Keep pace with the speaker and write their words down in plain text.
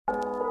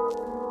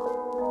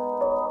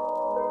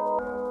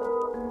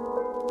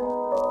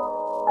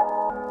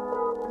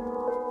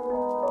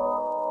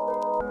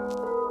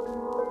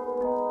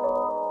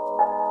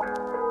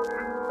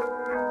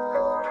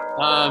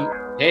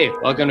Hey,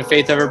 welcome to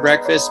Faith Over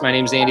Breakfast. My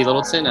name's Andy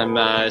Littleton.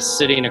 I'm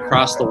sitting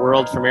across the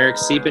world from Eric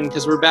Siepen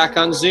because we're back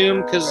on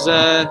Zoom because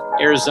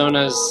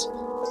Arizona's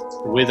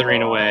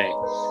withering away.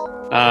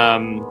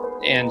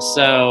 And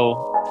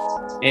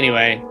so,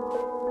 anyway,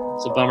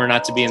 it's a bummer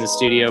not to be in the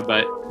studio,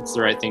 but it's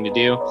the right thing to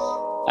do.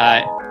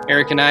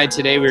 Eric and I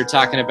today, we were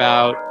talking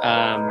about,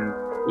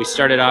 we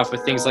started off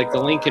with things like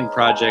the Lincoln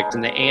Project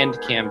and the AND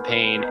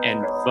campaign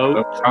and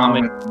vote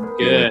common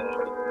good,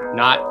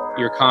 not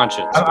your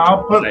conscience.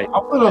 I'll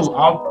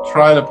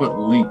try to put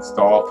links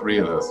to all three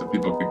of those so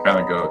people can kind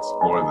of go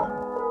explore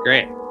them.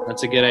 Great,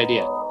 that's a good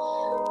idea.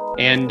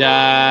 And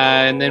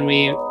then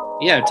we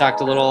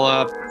talked a little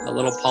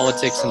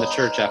politics in the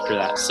church after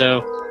that. So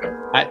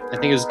I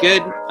think it was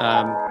good.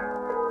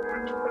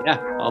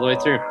 All the way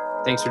through.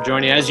 Thanks for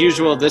joining. As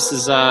usual, this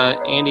is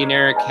Andy and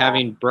Eric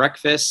having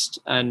breakfast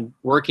and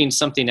working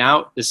something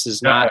out. This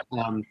is not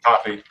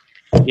coffee.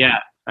 Yeah,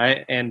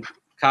 and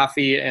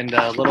coffee and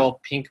a little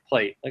pink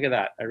plate. Look at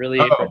that. I really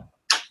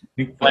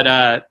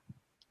but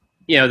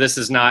this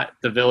is not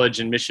the Village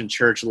and Mission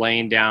Church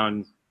laying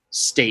down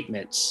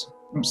statements.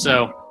 Mm-hmm.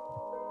 So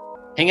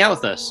hang out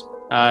with us.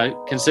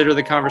 Consider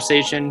the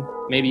conversation.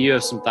 Maybe you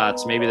have some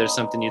thoughts. Maybe there's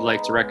something you'd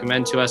like to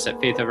recommend to us at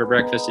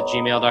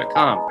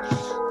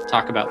faithoverbreakfast@gmail.com.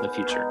 Talk about in the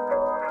future.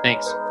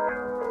 Thanks.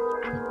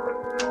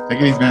 Take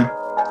it easy, man.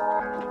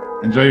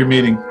 Enjoy your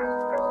meeting.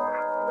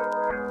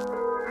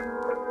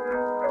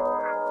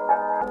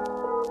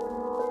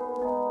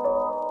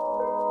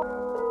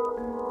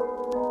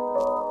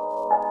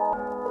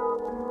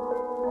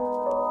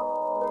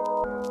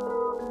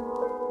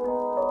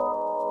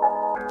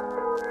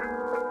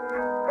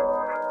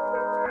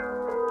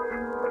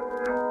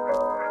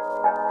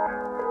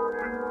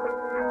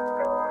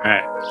 All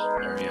right,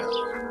 there we go.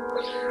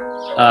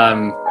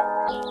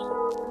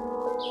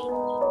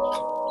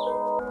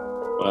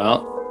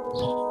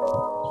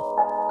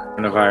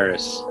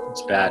 Coronavirus,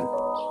 it's bad.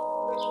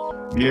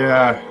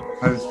 Yeah,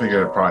 I just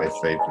figured it's probably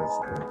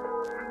safest to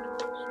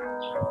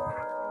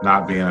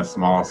not be in a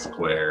small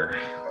square.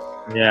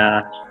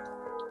 Yeah.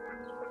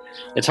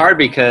 It's hard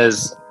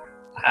because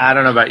I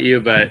don't know about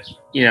you, but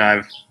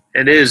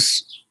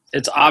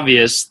it's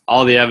obvious.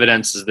 All the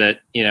evidence is that,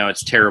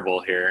 it's terrible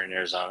here in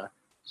Arizona.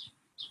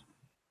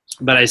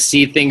 But I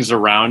see things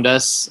around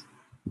us.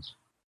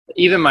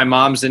 Even my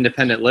mom's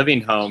independent living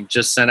home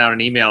just sent out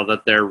an email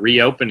that they're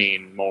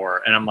reopening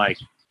more. And I'm like,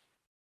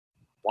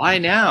 why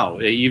now?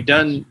 You've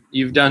done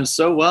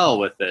so well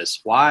with this.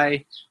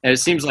 Why? And it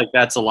seems like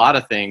that's a lot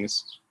of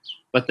things.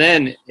 But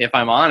then if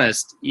I'm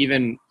honest,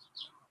 even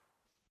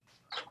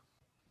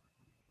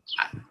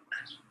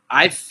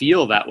I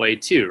feel that way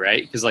too,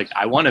 right? Because I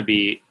don't want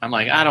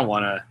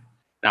to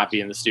not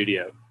be in the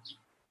studio.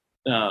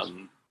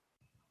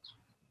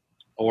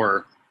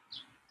 Or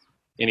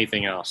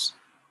anything else.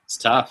 It's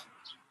tough.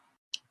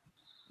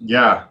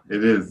 Yeah,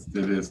 it is.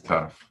 It is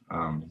tough.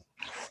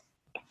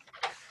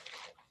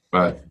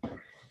 But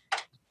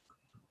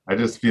I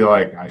just feel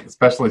like,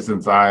 especially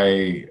since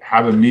I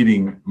have a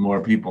meeting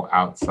more people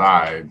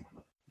outside,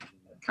 I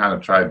kind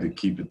of tried to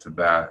keep it to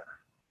that.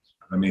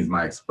 That means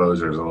my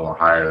exposure is a little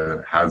higher than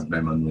it has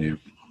been when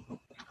we've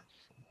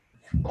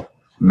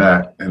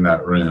met in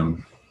that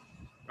room.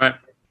 Right.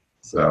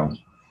 So.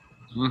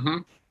 Mm-hmm.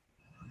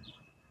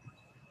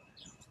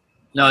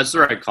 No, it's the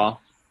right call.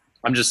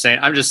 I'm just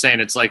saying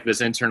it's like this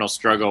internal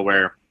struggle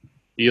where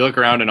you look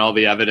around and all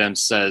the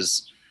evidence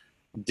says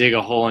dig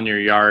a hole in your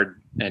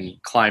yard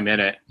and climb in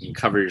it and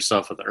cover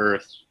yourself with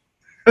earth.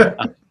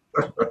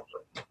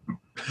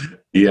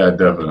 Yeah,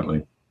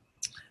 definitely.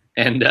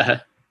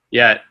 And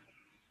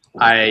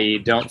I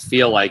don't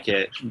feel like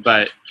it,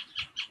 but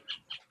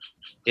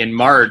in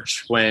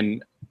March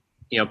when,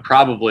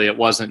 probably it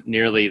wasn't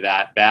nearly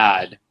that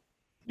bad.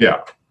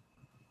 Yeah.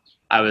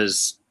 I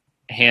was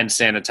hand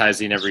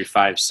sanitizing every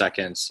 5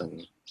 seconds,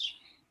 and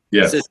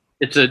yes,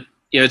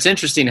 it's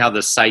interesting how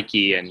the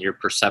psyche and your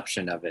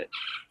perception of it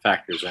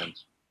factors in.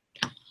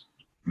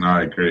 No,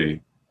 I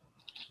agree.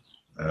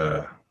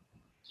 And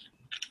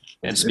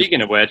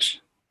speaking of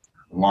which,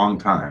 long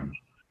time.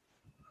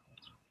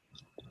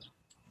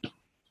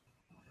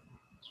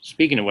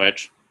 Speaking of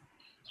which,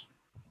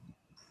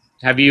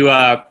 have you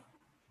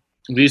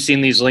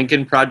seen these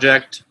Lincoln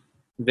Project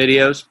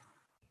videos?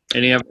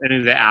 Any of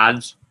the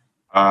ads?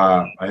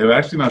 I have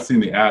actually not seen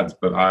the ads,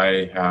 but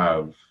I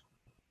have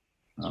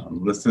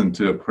listened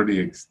to a pretty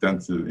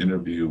extensive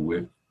interview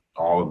with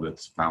all of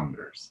its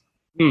founders,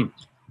 and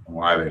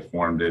why they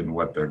formed it and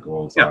what their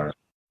goals are.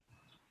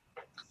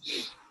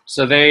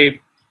 So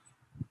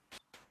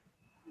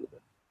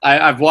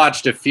I've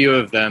watched a few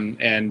of them,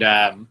 and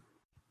I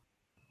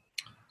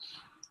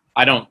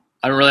don't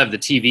really have the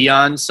TV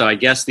on, so I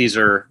guess these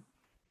are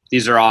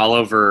all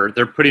over.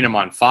 They're putting them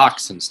on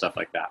Fox and stuff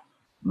like that.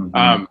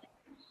 Mm-hmm.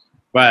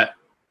 But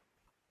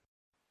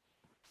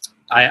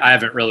I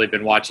haven't really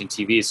been watching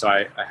TV, so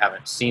I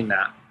haven't seen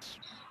that.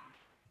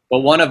 But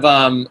one of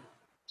them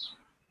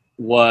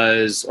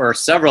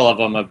several of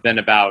them have been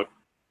about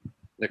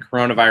the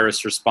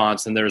coronavirus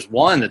response, and there's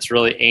one that's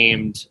really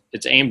aimed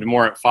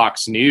more at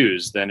Fox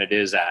News than it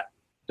is at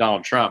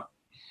Donald Trump.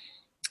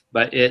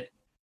 But I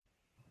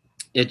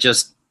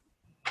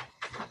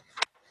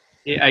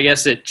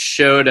guess it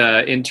showed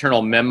an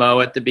internal memo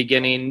at the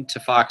beginning to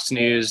Fox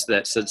News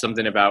that said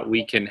something about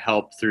we can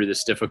help through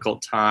this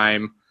difficult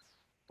time.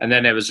 And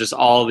then it was just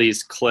all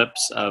these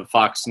clips of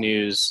Fox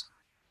News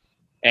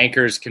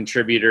anchors,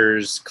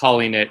 contributors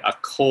calling it a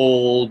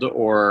cold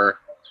or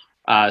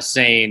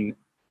saying,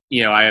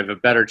 I have a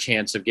better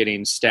chance of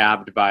getting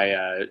stabbed by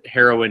a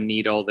heroin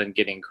needle than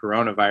getting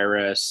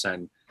coronavirus.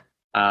 And,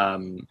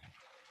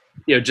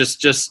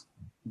 just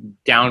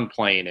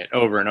downplaying it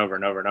over and over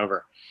and over and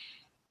over.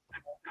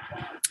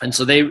 And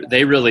so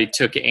they really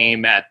took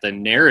aim at the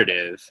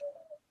narrative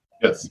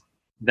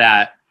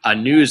that a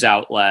news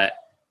outlet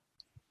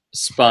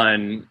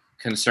spun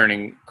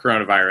concerning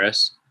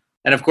coronavirus.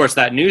 And of course,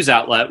 that news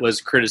outlet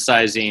was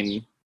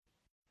criticizing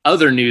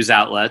other news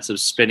outlets of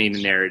spinning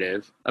the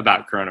narrative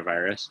about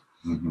coronavirus.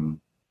 Mm-hmm.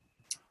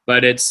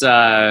 But it's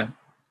that's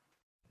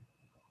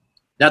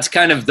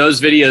kind of,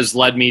 those videos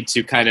led me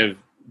to kind of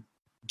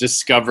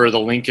discover the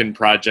Lincoln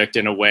Project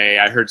in a way.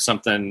 I heard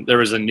there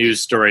was a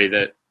news story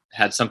that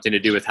had something to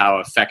do with how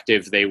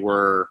effective they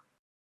were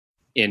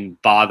in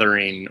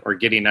bothering or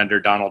getting under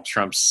Donald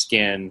Trump's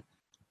skin.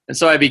 And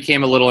so I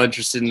became a little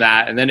interested in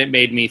that. And then it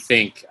made me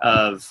think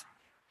of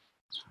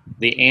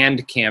the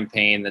AND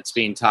campaign that's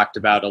being talked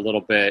about a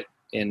little bit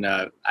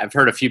I've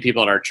heard a few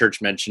people at our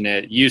church mention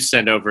it. You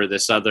sent over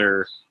this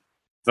other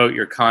vote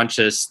your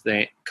conscience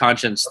thing.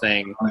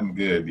 I'm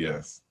good.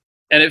 Yes.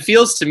 And it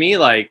feels to me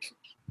like,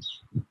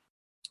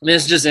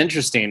 it's just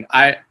interesting.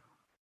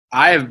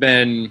 I've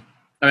been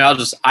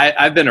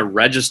a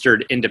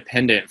registered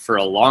independent for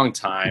a long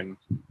time,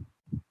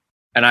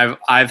 and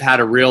I've had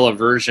a real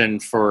aversion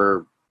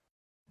for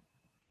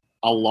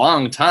a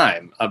long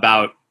time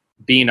about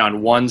being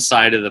on one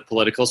side of the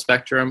political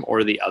spectrum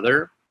or the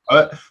other.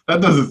 That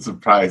doesn't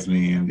surprise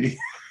me, Andy.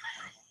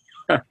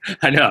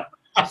 I know.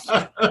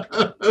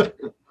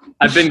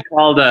 I've been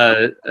called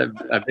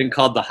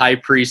the high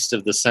priest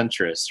of the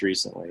centrists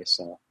recently,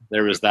 so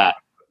there was that.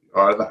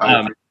 Or the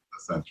high priest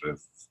of the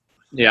centrists.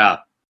 Yeah.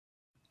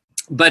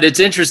 But it's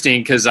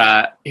interesting because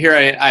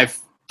here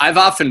I've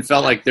often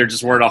felt like there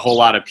just weren't a whole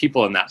lot of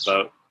people in that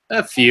boat.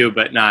 A few,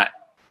 but not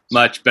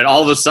much. But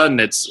all of a sudden,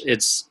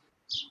 it's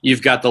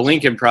you've got the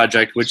Lincoln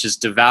Project, which is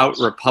devout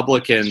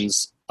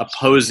Republicans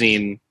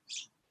opposing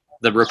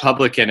the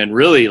Republican and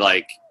really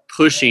like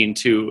pushing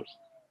to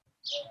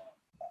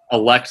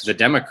elect the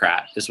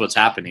Democrat is what's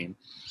happening.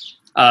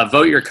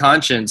 Vote Your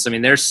Conscience. I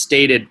mean, their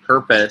stated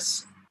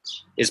purpose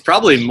is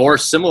probably more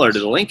similar to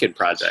the Lincoln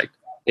Project.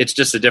 It's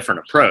just a different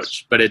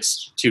approach, but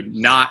it's to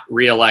not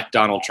reelect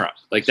Donald Trump.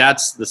 Like,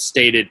 that's the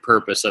stated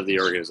purpose of the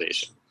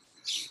organization.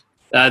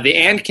 The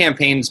AND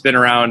campaign's been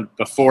around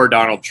before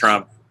Donald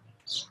Trump.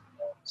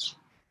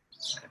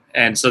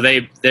 And so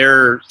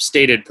their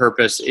stated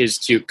purpose is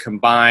to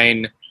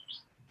combine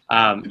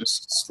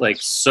like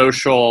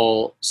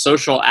social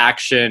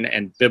action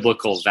and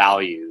biblical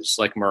values,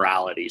 like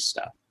morality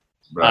stuff.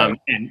 Right.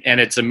 And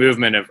it's a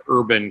movement of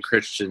urban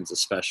Christians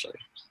especially.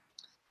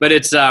 But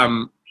it's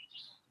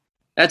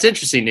that's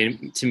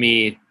interesting to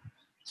me.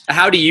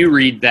 How do you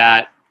read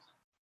that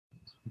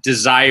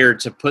desire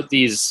to put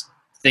these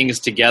things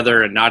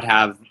together and not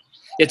have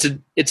it's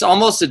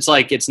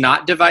like it's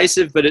not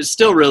divisive, but it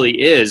still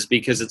really is,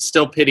 because it's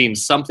still pitting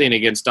something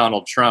against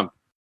Donald Trump.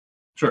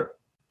 Sure.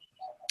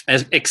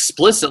 As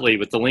explicitly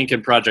with the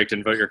Lincoln Project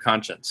and Vote Your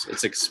Conscience.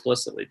 It's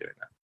explicitly doing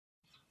that.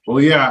 Well,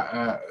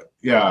 yeah.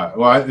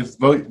 Well, it's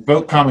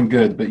vote common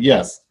good, but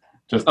yes.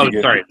 Vote common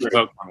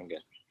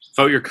good.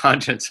 Vote Your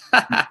Conscience.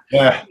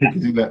 Yeah, you can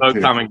do that Vote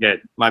too. common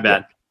good. My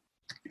bad.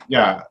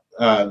 Yeah.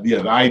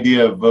 The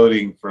idea of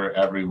voting for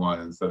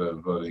everyone instead of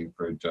voting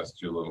for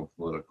just your little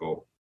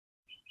political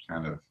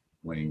kind of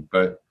wing.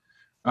 But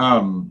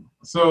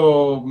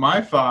so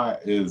my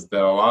thought is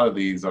that a lot of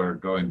these are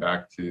going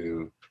back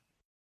to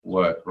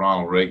what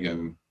Ronald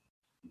Reagan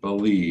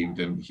believed.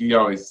 And he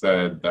always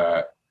said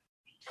that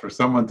for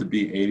someone to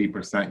be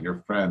 80%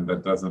 your friend,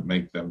 that doesn't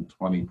make them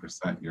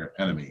 20% your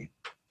enemy.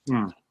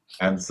 Mm.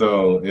 And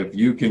so if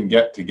you can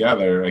get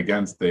together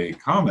against a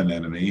common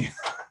enemy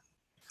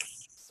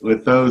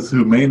with those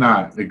who may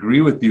not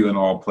agree with you in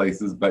all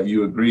places, but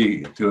you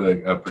agree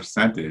to a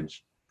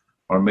percentage,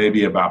 or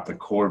maybe about the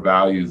core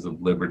values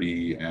of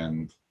liberty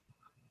and...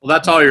 Well,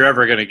 that's all you're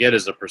ever going to get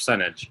is a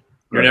percentage.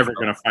 You're Right. never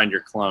going to find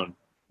your clone.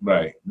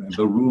 Right.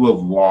 The rule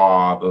of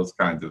law, those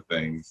kinds of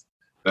things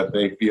that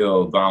they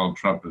feel Donald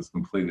Trump has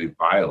completely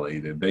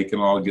violated. They can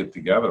all get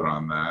together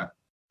on that.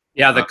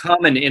 Yeah, the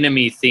common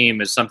enemy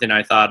theme is something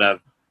I thought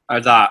of.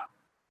 And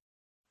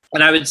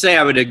I would say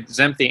I would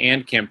exempt the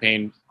AND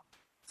campaign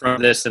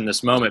from this in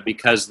this moment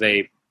because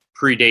they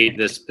predate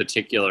this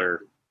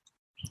particular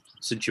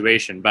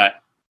situation. But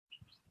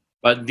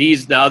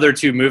the other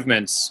two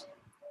movements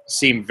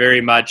seem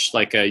very much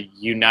like a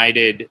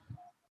united.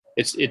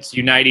 It's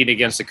uniting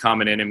against a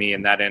common enemy,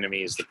 and that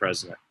enemy is the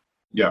president.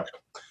 Yeah,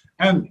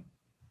 and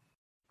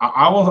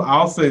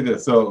I'll say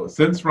this. So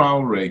since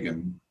Ronald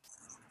Reagan,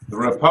 the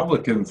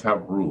Republicans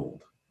have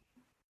ruled.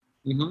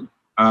 Mm-hmm.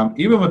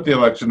 even with the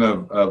election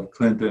of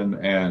Clinton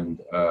and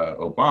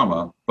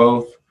Obama,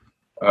 both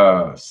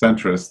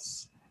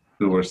centrists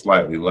who were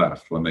slightly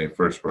left when they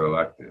first were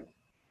elected,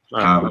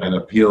 and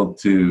appealed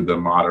to the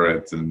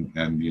moderates and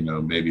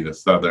maybe the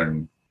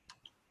southern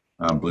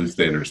blue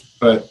staters.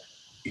 But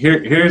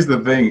here's the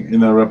thing: in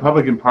the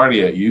Republican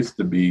Party, it used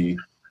to be,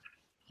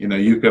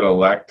 you could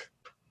elect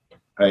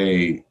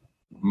a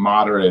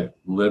moderate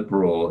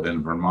liberal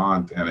in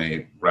Vermont and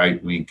a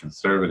right-wing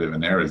conservative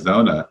in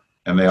Arizona,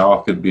 and they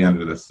all could be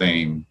under the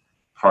same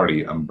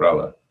party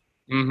umbrella.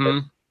 Mm-hmm.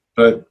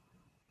 But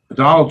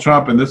Donald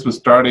Trump, and this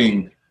was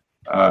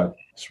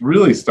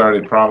really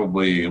started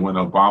probably when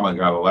Obama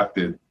got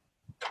elected,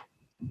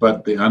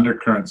 but the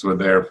undercurrents were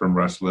there from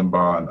Rush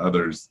Limbaugh and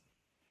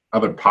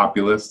other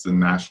populists and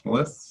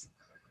nationalists,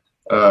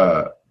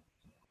 that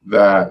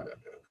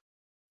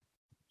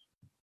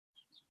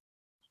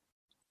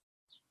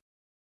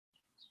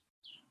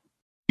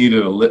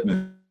needed a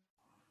litmus.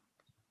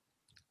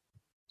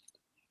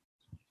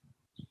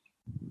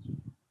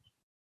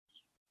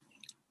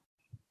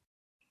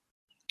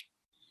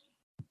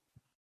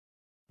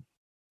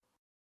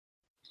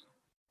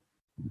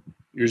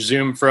 Your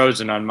Zoom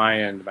frozen on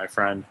my end, my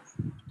friend.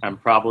 I'm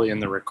probably in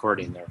the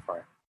recording,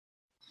 therefore.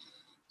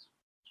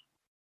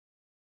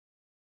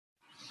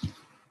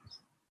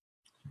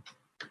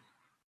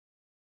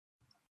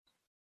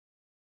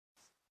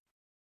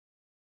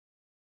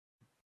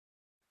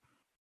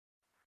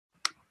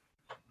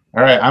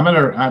 All right, I'm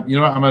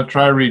gonna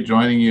try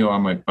rejoining you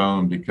on my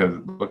phone because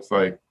it looks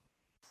like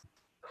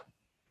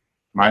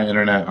my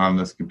internet on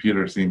this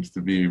computer seems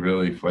to be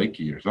really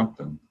flaky or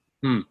something.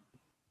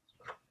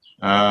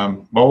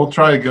 But we'll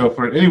try to go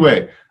for it.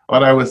 Anyway,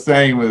 what I was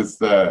saying was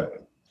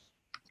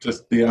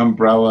just the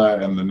umbrella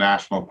and the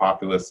national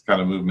populist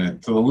kind of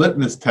movement. So the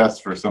litmus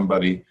test for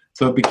somebody,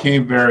 so it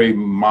became very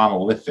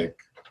monolithic.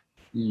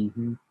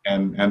 Mm-hmm.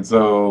 And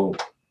so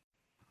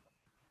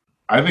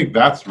I think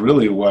that's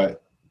really what,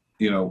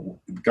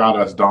 got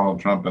us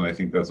Donald Trump, and I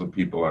think that's what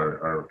people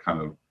are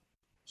kind of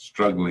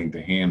struggling to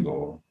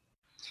handle.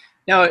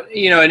 Now,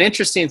 an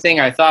interesting thing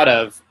I thought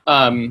of,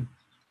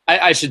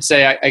 I should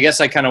say, I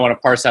guess I kind of want to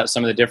parse out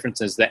some of the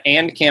differences. The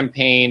AND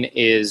campaign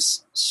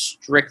is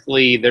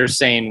strictly, they're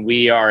saying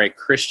we are a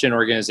Christian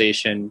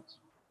organization.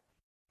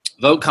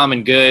 Vote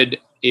Common Good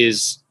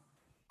is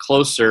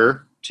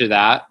closer to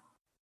that.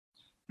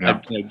 Yeah.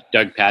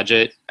 Doug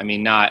Padgett,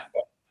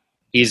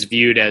 he's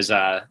viewed as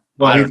a...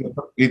 Well,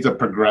 he's a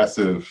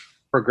progressive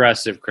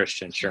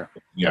Christian, sure.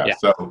 Yeah.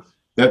 So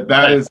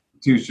that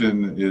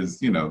institution is,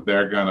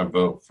 they're going to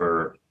vote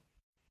for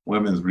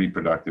women's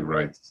reproductive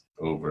rights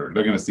over.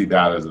 They're going to see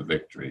that as a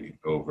victory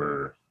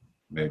over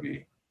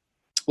maybe.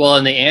 Well,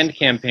 and the AND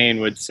campaign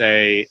would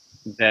say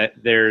that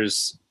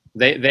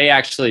they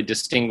actually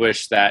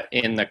distinguish that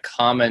in the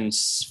common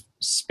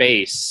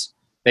space,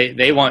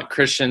 they want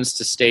Christians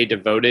to stay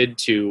devoted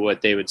to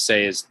what they would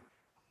say is,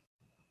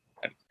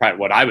 probably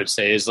what I would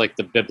say is like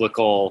the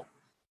biblical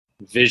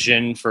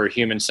vision for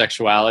human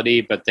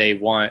sexuality, but they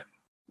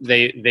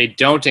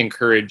don't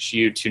encourage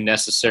you to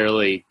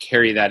necessarily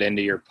carry that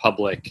into your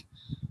public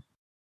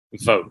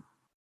vote.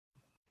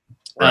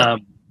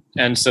 Right.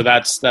 And so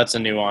that's a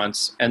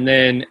nuance. And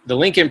then the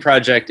Lincoln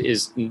Project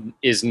is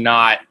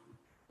not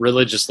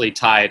religiously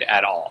tied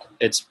at all.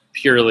 It's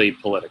purely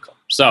political.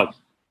 So,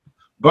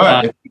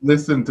 but if you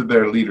listen to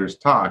their leaders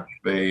talk,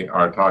 they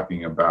are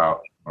talking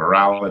about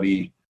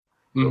morality,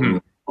 mm-hmm.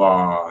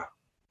 law.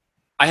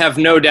 I have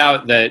no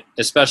doubt that,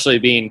 especially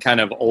being kind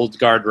of old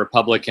guard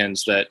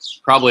Republicans, that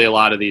probably a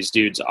lot of these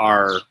dudes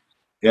are.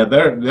 Yeah,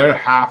 they're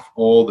half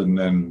old, and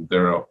then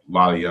there are a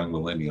lot of young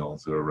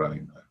millennials who are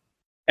running that.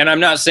 And I'm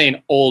not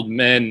saying old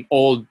men,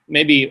 a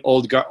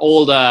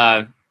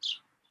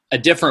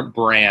different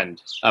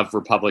brand of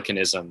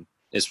Republicanism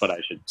is what I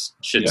should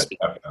speak.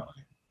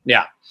 Definitely.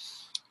 Yeah.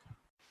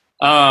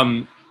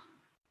 Now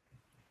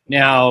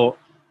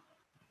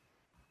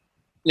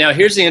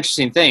here's the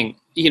interesting thing.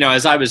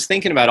 As I was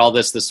thinking about all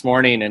this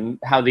morning and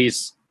how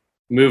these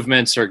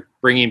movements are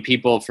bringing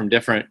people from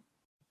different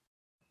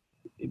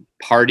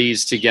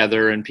parties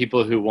together and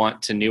people who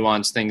want to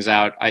nuance things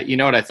out,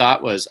 what I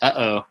thought was,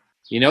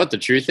 you know what the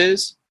truth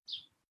is?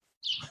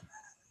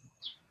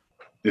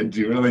 Did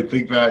you really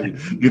think that?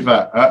 You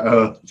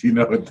thought, you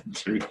know what the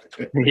truth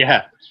is?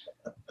 Yeah.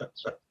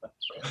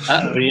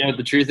 You know what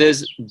the truth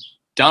is?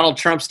 Donald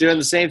Trump's doing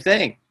the same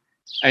thing.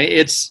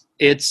 It's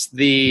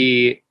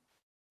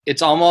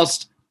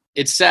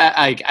sad.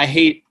 I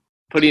hate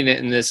putting it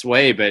in this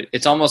way, but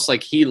it's almost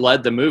like he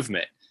led the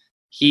movement.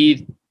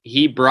 He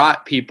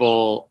brought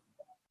people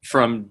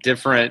from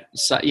different,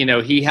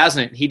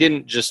 he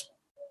didn't just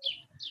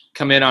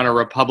come in on a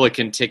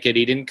Republican ticket.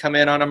 He didn't come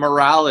in on a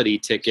morality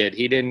ticket.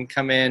 He didn't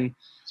come in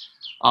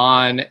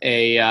on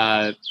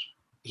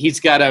he's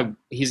got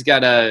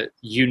a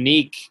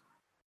unique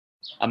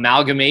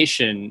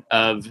amalgamation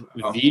of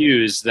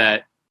views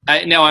that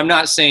I'm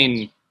not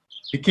saying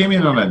he came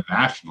in on a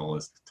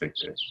nationalist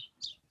ticket.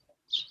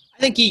 I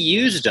think he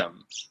used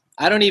them.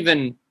 I don't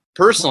even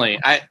personally,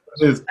 I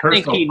His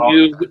think personal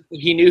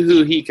he knew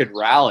who he could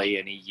rally,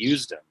 and he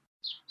used him.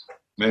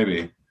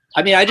 maybe.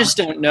 I mean, I just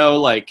don't know.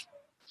 Like,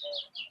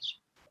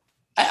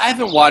 I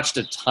haven't watched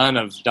a ton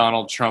of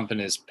Donald Trump in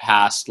his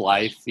past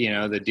life. You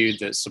know, the dude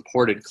that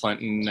supported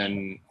Clinton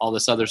and all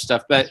this other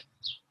stuff, but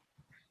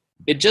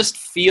it just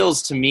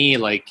feels to me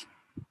like,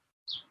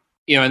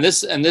 you know, and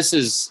this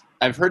is,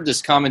 I've heard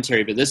this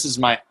commentary, but this is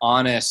my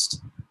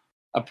honest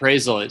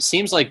appraisal. It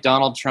seems like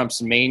Donald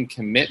Trump's main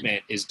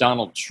commitment is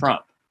Donald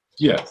Trump.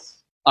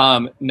 Yes.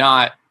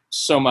 Not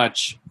so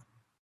much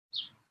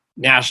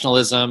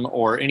nationalism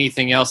or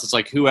anything else. It's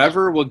like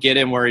whoever will get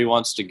him where he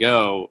wants to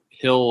go,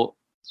 he'll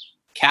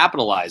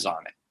capitalize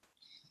on it.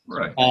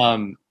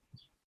 Right.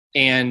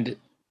 And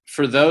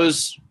for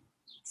those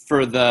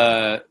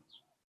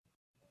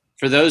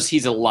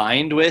he's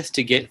aligned with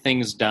to get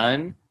things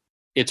done,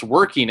 it's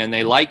working and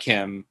they like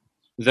him,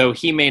 though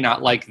he may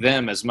not like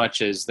them as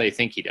much as they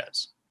think he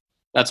does.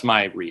 That's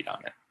my read on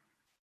it.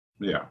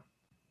 Yeah.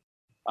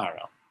 I don't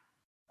know.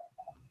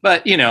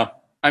 But, you know,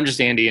 I'm just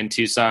Andy in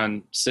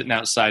Tucson sitting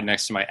outside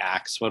next to my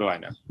axe. What do I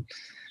know?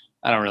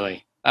 I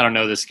don't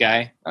know this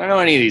guy. I don't know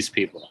any of these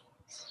people.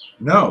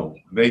 No,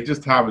 they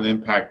just have an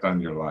impact on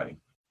your life.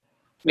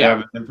 They have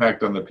an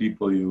impact on the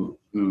people who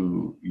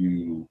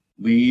you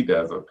lead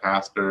as a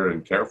pastor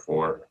and care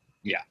for.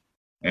 Yeah.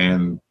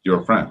 And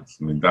your friends.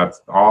 I mean,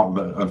 that's all.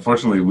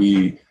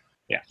 Unfortunately,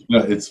 Yeah. You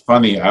know, it's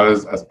funny. I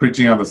was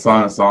preaching on the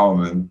Song of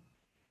Solomon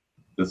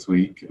this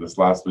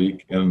last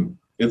week, and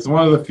it's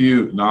one of the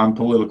few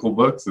non-political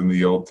books in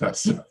the Old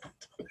Testament.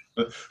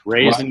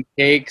 Raisin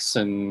cakes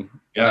and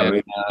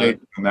raisin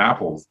cakes and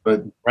apples,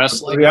 but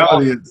wrestling. The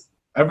reality is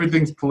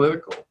everything's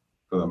political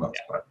for the most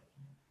part.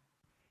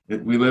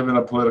 We live in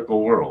a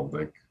political world,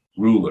 like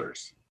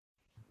rulers.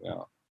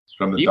 Yeah.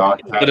 From the you dog.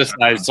 Could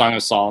aside Song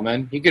of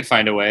Solomon. You could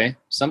find a way.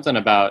 Something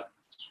about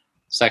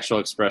sexual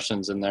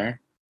expressions in there.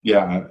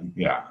 Yeah.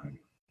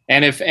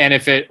 And if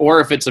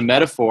it's a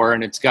metaphor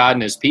and it's God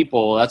and his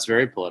people, that's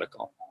very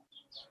political.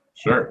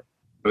 Sure.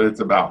 But it's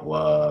about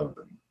love.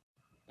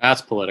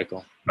 That's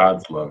political.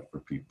 God's love for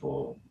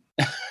people.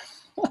 It's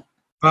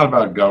not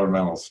about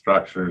governmental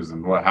structures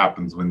and what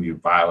happens when you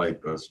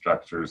violate those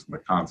structures and the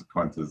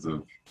consequences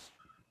of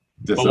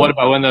But what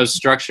about when those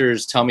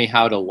structures tell me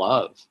how to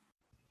love?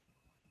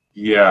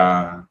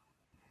 Yeah.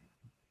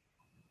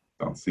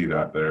 Don't see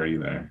that there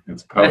either.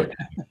 It's poetry.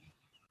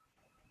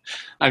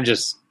 I'm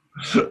just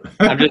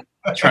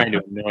trying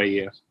to annoy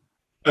you.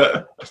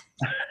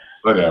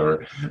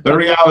 Whatever. The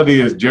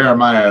reality is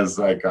Jeremiah is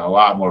like a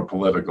lot more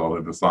political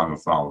than the Song of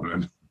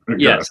Solomon.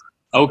 Yes.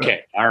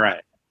 Okay. All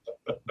right.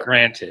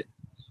 Granted.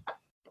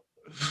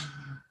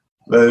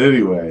 But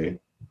anyway,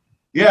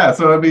 yeah.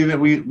 So I mean,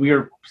 we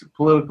are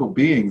political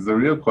beings. The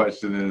real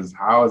question is,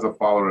 how, as a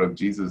follower of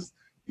Jesus,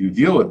 you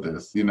deal with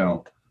this? You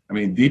know, I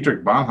mean,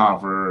 Dietrich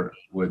Bonhoeffer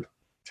would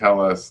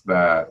tell us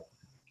that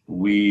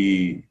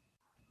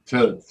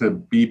to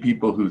be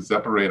people who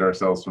separate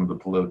ourselves from the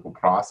political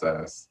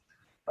process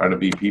are to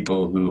be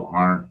people who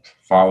aren't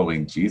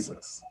following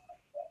Jesus.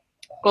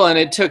 Well, and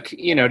it took,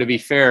 you know, to be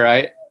fair,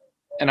 I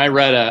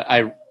read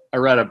a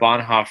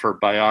Bonhoeffer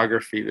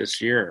biography this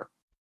year.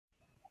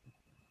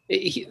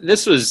 He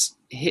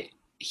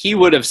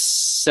would have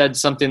said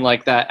something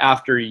like that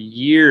after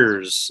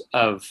years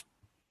of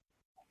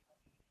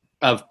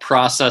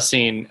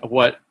processing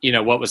what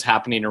was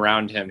happening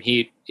around him.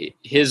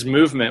 His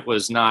movement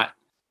was not,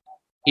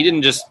 he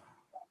didn't just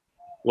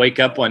wake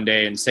up one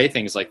day and say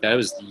things like that. It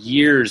was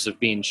years of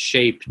being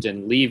shaped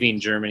and leaving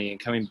Germany and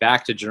coming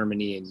back to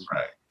Germany and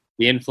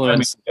the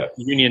influence of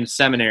Union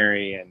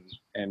Seminary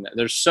and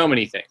there's so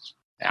many things.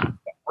 Yeah.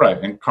 Right.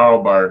 And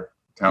Karl Barth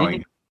telling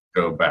him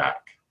to go back.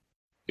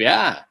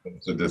 Yeah.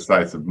 It's a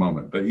decisive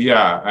moment. But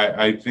yeah,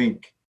 I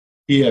think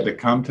he had to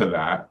come to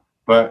that,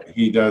 but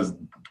he does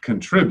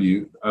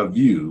contribute a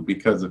view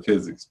because of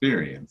his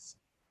experience.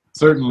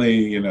 Certainly,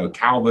 you know,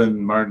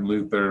 Calvin, Martin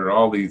Luther,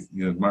 all these,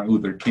 you know, Martin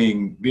Luther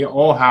King, they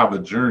all have a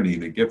journey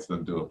that gets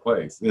them to a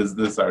place. Is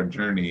this our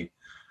journey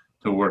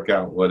to work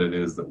out what it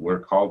is that we're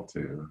called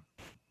to?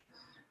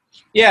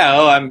 Yeah,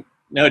 I'm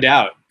no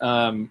doubt.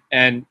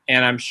 And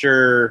I'm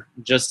sure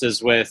just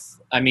as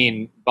with, I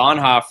mean,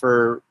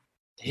 Bonhoeffer,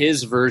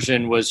 his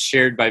version was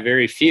shared by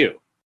very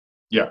few.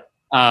 Yeah.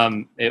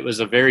 It was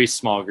a very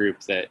small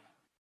group that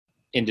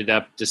ended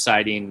up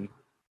deciding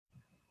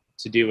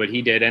to do what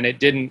he did, and it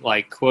didn't,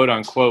 like, quote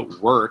unquote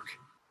work,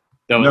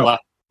 though it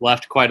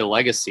left quite a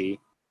legacy.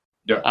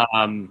 Yeah.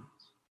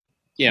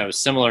 You know,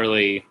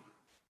 similarly,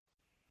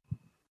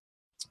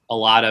 a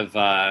lot of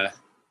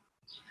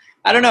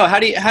I don't know, how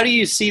do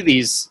you see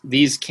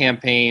these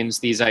campaigns,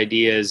 these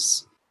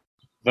ideas,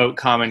 vote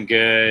common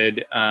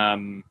good,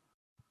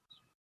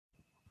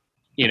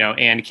 you know,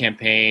 and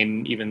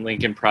campaign, even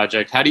Lincoln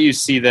Project, how do you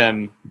see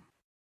them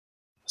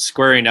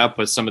squaring up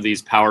with some of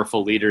these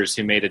powerful leaders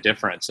who made a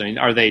difference? I mean,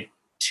 are they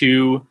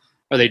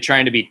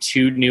trying to be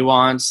too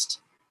nuanced?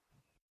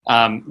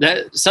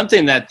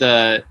 Something that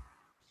the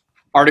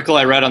article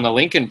I read on the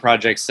Lincoln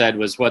Project said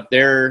was what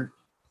they're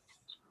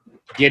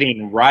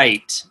getting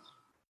right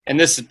and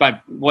this is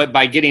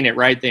by getting it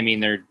right, they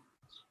mean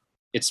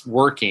it's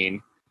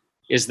working,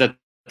 is that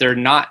they're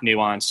not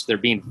nuanced. They're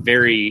being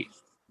very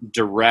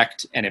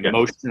direct and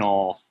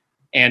emotional,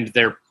 and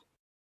they're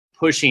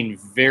pushing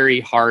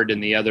very hard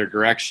in the other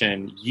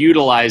direction,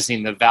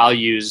 utilizing the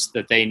values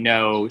that they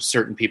know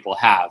certain people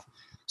have.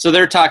 So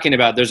they're talking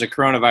about, there's a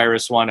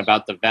coronavirus one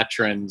about the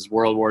veterans,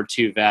 World War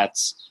II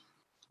vets,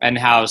 and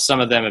how some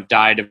of them have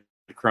died of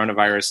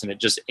coronavirus, and it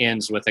just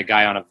ends with a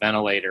guy on a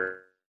ventilator,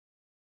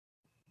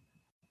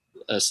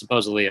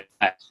 supposedly.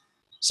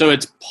 So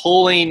it's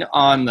pulling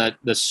on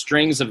the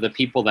strings of the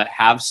people that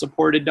have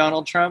supported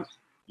Donald Trump,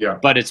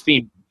 but it's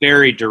being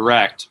very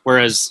direct.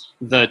 Whereas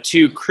the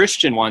two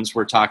Christian ones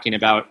we're talking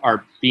about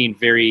are being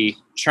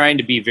trying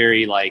to be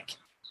very nuanced.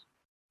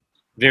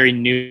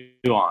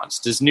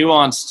 Is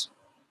nuanced?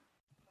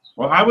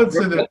 Well, I would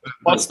say that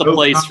what's the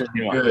place for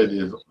nuance?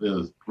 Good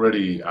is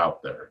pretty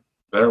out there.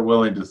 They're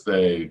willing to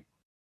say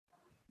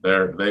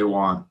they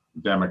want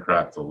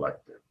Democrats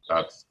elected.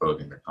 That's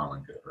voting the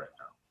common good right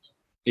now.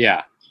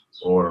 Yeah.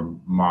 Or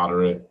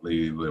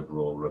moderately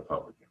liberal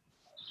Republican.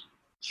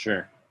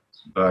 Sure.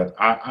 But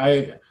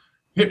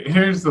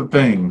here's the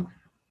thing.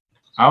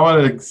 I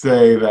want to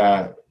say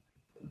that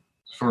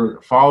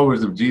for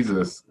followers of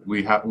Jesus,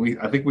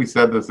 I think we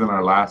said this in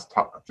our last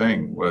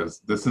thing, was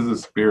this is a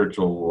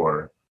spiritual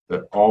war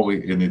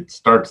and it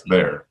starts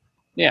there.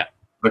 Yeah.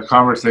 The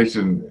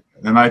conversation,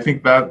 and I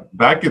think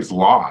that gets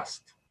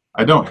lost.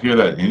 I don't hear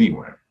that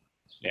anywhere.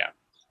 Yeah.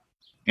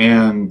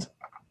 And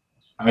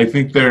I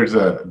think there's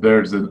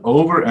an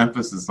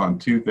overemphasis on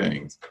two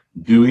things: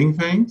 doing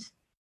things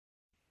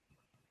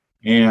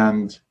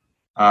and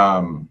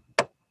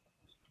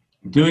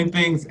doing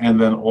things,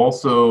 and then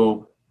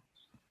also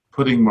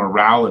putting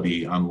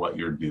morality on what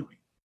you're doing.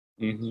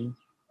 Mm-hmm.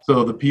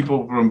 So the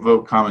people from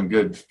Vote Common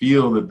Good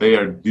feel that they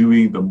are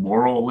doing the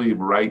morally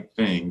right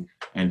thing,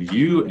 and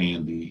you,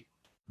 Andy,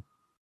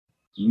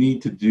 need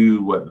to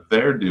do what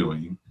they're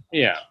doing.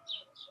 Yeah.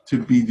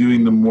 To be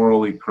doing the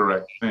morally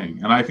correct thing.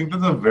 And I think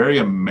that's a very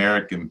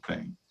American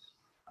thing.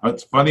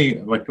 It's funny,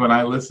 like when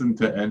I listen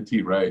to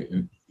N.T. Wright,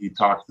 and he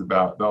talks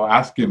about, they'll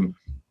ask him,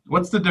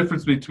 what's the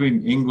difference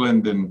between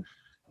England and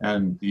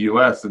the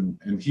U.S.? And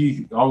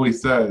he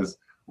always says,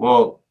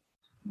 well,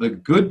 the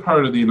good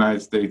part of the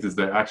United States is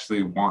they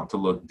actually want to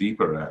look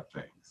deeper at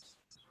things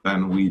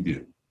than we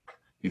do.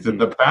 He said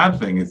the bad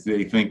thing is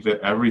they think that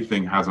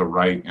everything has a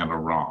right and a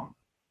wrong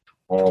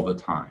all the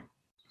time.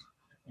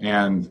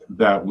 And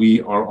that we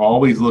are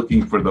always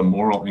looking for the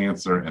moral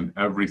answer in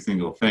every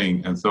single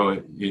thing. And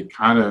so it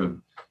kind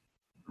of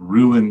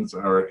ruins,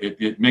 or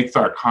it makes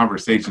our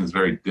conversations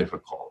very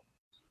difficult.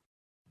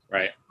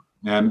 Right.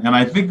 And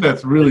I think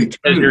that's really true.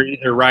 Because you're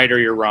either right or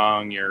you're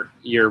wrong. You're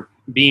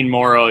being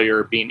moral,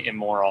 you're being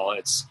immoral.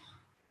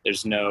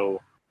 There's no...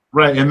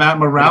 Right, and that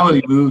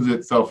morality moves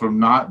itself from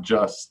not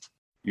just,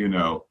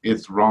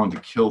 it's wrong to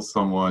kill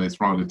someone,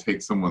 it's wrong to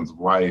take someone's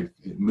wife.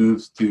 It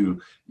moves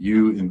to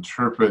you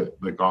interpret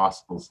the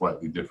gospel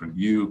slightly different.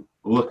 You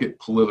look at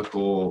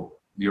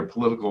your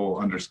political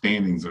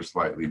understandings are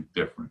slightly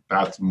different.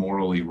 That's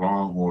morally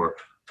wrong or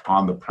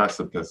on the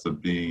precipice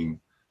of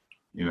being,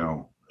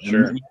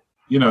 Sure. And,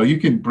 you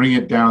can bring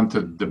it down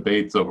to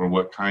debates over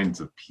what kinds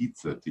of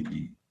pizza to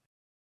eat.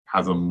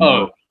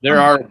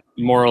 There are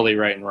morally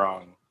right and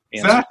wrong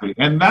answers. Exactly.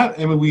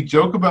 And we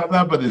joke about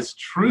that, but it's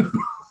true.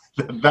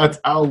 That's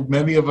how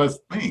many of us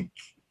think.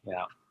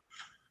 Yeah.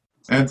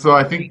 And so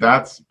I think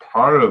that's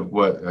part of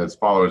what, as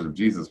followers of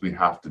Jesus, we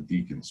have to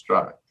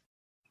deconstruct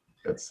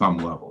at some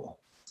level.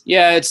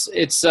 Yeah,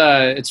 it's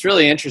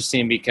really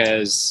interesting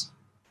because,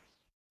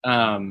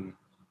 in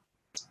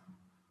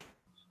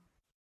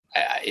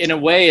a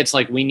way, it's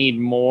like we need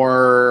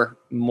more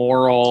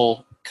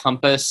moral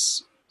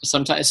compass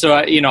sometimes. So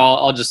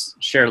I'll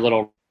just share a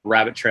little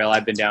rabbit trail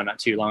I've been down not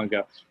too long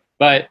ago,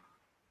 but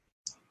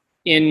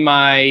in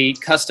my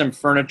custom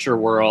furniture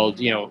world,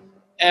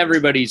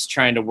 everybody's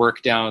trying to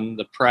work down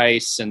the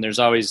price, and there's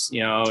always,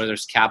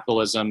 there's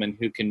capitalism and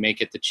who can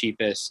make it the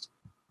cheapest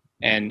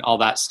and all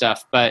that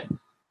stuff. But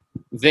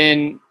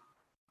then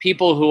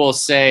people who will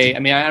say,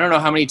 I don't know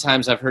how many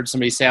times I've heard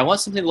somebody say, I want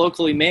something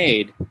locally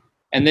made.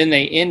 And then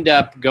they end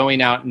up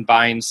going out and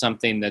buying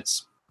something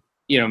that's,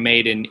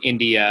 made in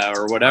India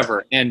or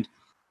whatever. And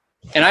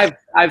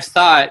I've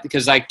thought,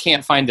 because I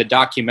can't find the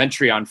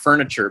documentary on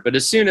furniture, but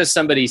as soon as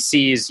somebody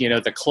sees,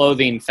 the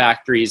clothing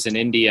factories in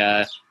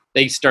India,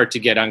 they start to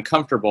get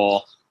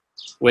uncomfortable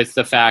with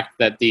the fact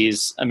that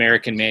these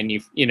American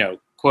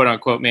quote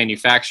unquote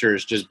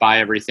manufacturers just buy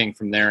everything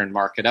from there and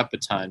mark it up a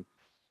ton.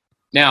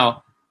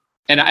 Now,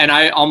 and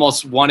I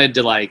almost wanted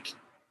to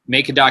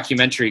make a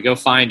documentary, go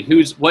find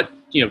what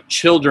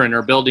children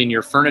are building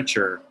your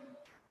furniture.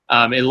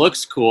 It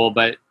looks cool,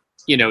 but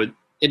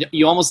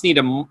you almost need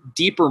a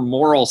deeper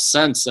moral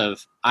sense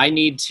of, I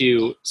need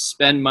to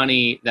spend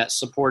money that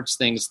supports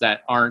things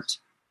that aren't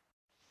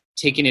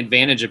taking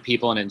advantage of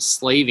people and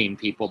enslaving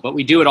people. But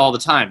we do it all the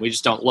time. We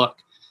just don't look.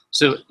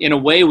 So in a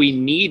way, we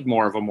need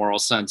more of a moral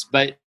sense.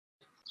 But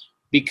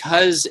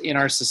because in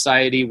our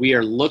society, we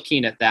are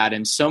looking at that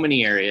in so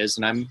many areas,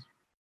 and I'm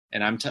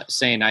and I'm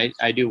saying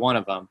I do one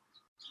of them,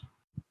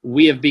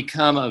 we have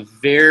become a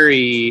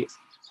very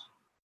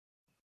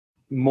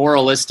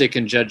moralistic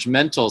and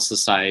judgmental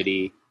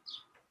society,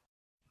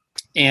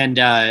 and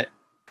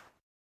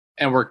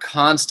we're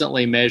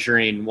constantly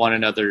measuring one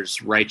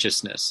another's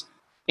righteousness.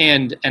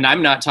 And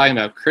I'm not talking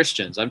about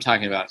Christians. I'm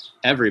talking about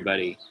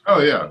everybody.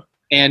 Oh yeah.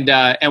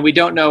 And we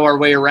don't know our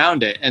way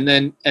around it. And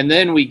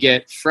then we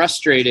get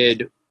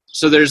frustrated.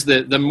 So there's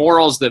the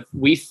morals that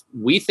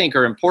we think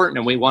are important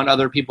and we want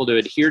other people to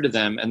adhere to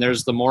them. And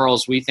there's the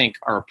morals we think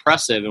are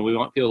oppressive and we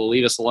want people to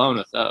leave us alone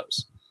with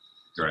those.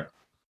 Right.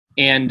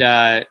 And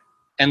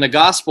the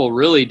gospel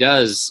really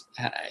does,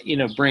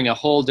 bring a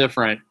whole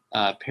different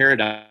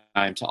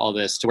paradigm to all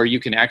this, to where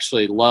you can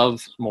actually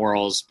love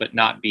morals but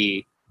not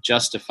be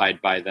justified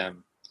by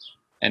them.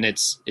 And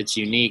it's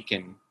unique,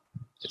 and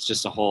it's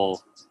just a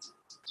whole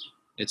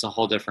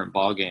different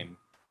ballgame.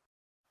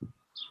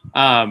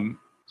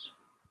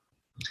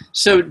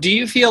 So do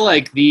you feel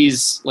like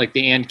these, like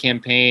the AND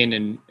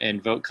campaign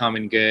and Vote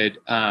Common Good,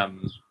 I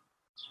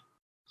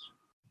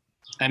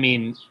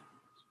mean,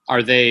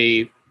 are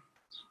they,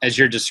 as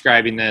you're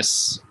describing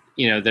this,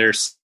 they're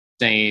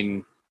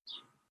saying,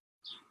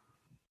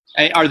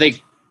 are they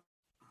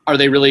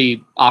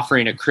really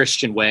offering a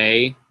Christian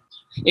way?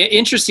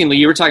 Interestingly,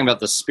 you were talking about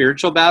the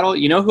spiritual battle.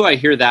 You know who I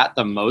hear that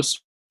the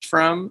most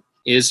from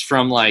is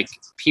from like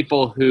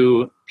people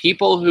who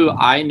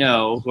I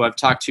know, who I've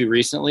talked to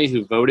recently,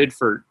 who voted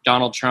for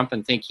Donald Trump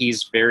and think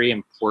he's very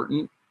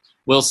important,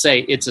 will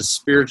say it's a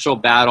spiritual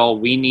battle.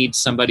 We need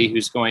somebody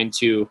who's going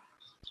to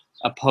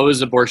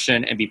oppose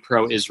abortion and be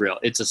pro-Israel.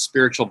 It's a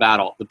spiritual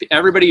battle.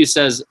 Everybody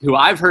who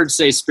I've heard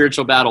say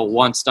spiritual battle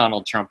wants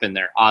Donald Trump in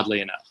there,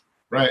 oddly enough.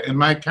 Right. And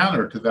my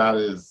counter to that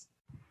is,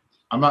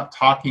 I'm not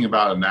talking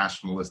about a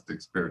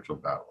nationalistic spiritual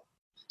battle.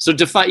 So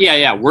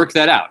work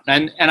that out.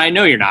 And I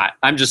know you're not.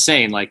 I'm just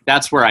saying, like,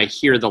 that's where I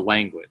hear the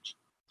language.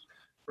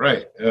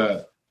 Right.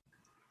 So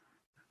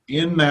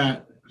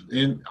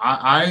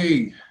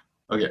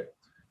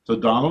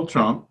Donald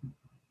Trump,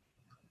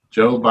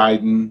 Joe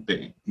Biden,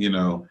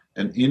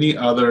 and any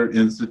other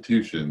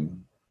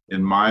institution,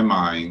 in my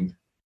mind,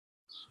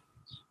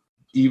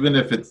 even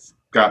if it's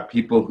got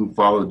people who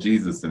follow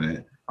Jesus in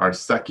it, are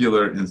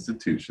secular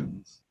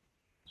institutions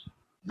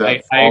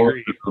that follow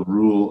the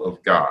rule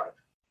of God.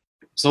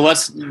 So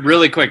let's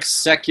really quick.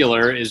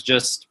 Secular is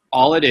just,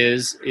 all it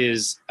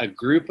is a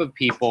group of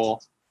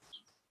people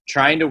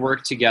trying to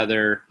work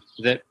together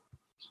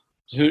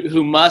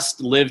who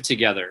must live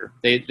together.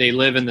 They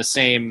live in the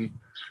same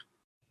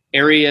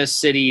area,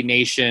 city,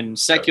 nation.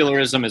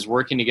 Secularism is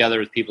working together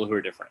with people who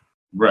are different.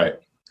 Right.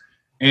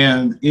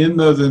 And in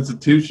those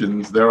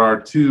institutions, there are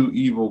two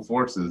evil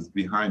forces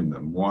behind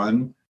them.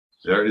 One,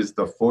 there is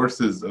the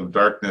forces of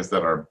darkness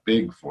that are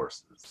big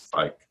forces,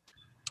 like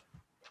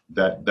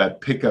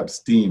that pick up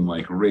steam,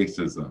 like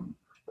racism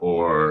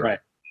or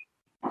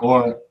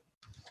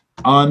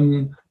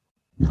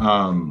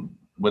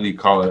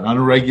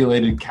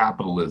unregulated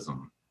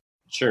capitalism.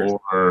 Sure.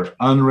 Or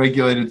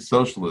unregulated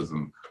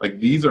socialism. Like,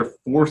 these are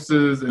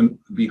forces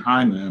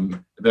behind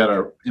them that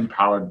are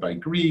empowered by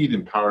greed,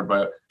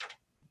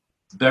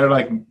 there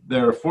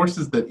are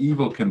forces that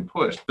evil can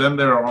push. Then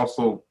there are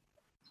also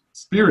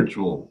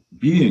spiritual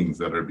beings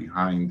that are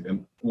behind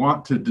and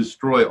want to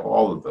destroy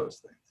all of those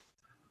things.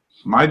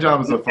 My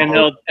job is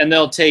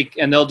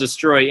they'll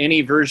destroy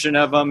any version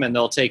of them, and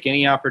they'll take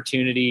any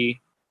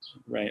opportunity.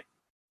 Right.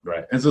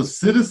 And so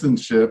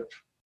citizenship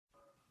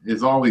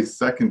is always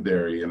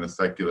secondary in a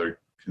secular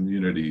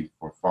community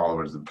for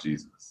followers of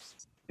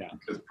Jesus. Yeah.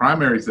 Because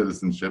primary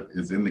citizenship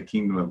is in the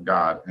kingdom of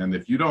God. And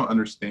if you don't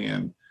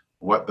understand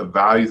what the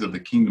values of the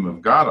kingdom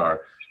of God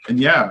are, and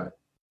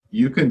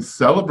you can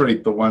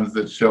celebrate the ones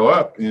that show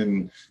up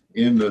in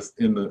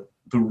the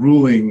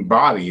ruling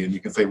body, and you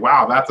can say,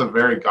 wow, that's a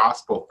very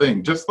gospel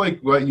thing. Just like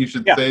what you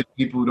should say to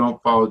people who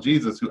don't follow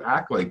Jesus, who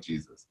act like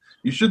Jesus.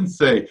 You shouldn't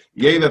say,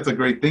 yay, that's a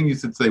great thing. You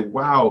should say,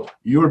 wow,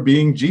 you're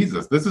being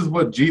Jesus. This is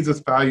what Jesus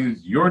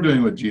values. You're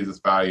doing what Jesus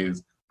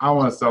values. I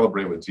want to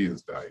celebrate what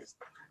Jesus values.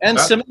 And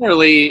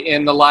similarly,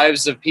 in the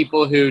lives of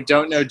people who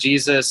don't know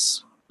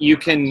Jesus, you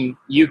can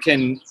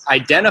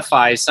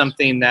identify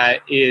something that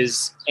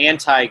is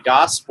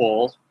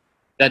anti-gospel,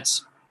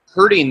 that's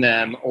hurting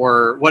them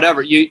or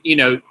whatever,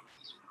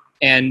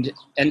 and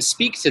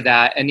speak to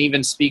that, and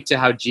even speak to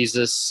how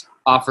Jesus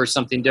offers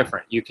something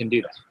different. You can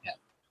do that. Yeah.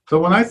 So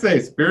when I say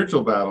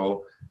spiritual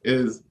battle,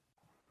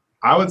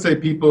 I would say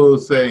people who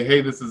say,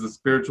 hey, this is a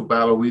spiritual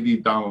battle, we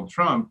need Donald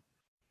Trump.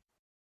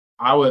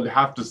 I would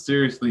have to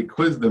seriously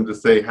quiz them to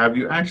say, have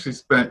you actually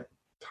spent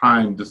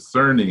time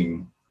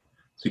discerning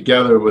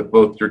together with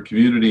both your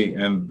community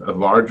and a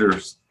larger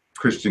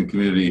Christian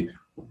community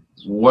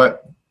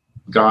what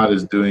God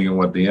is doing and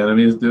what the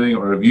enemy is doing?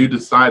 Or have you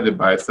decided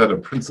by a set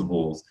of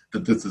principles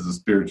that this is a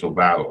spiritual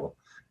battle,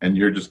 and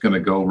you're just going to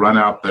go run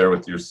out there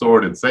with your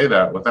sword and say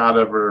that without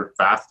ever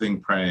fasting,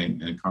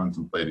 praying, and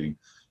contemplating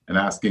and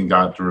asking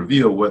God to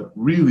reveal what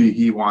really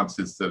he wants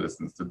his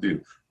citizens to do?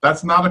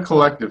 That's not a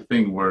collective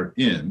thing we're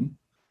in.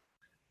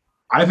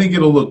 I think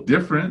it'll look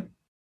different.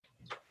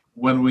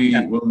 when we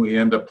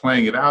end up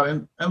playing it out.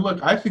 And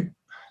look, I think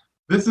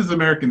this is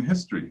American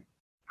history.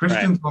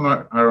 Christians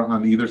are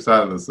on either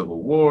side of the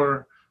Civil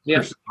War. Yeah.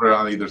 Christians are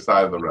on either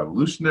side of the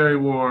Revolutionary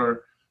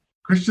War.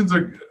 Christians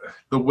are,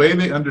 the way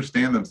they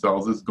understand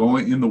themselves is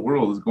going in the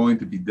world is going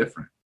to be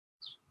different.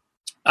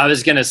 I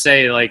was going to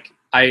say, like,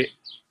 I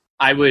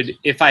would,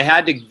 if I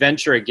had to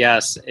venture a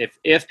guess,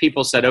 if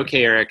people said,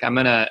 okay, Eric, I'm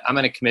going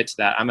to commit to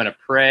that. I'm going to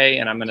pray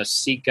and I'm going to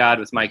seek God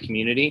with my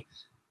community.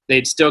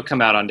 They'd still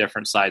come out on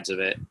different sides of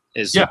it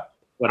is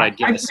what I'd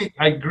guess.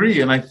 I agree.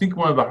 And I think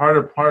one of the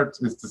harder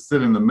parts is to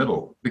sit in the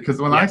middle,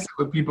 because when I sit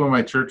with people in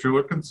my church who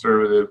are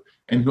conservative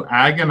and who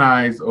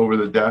agonize over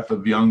the death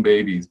of young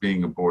babies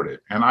being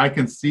aborted, and I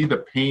can see the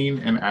pain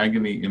and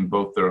agony in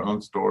both their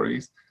own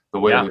stories, the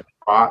way they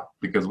fought,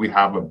 because we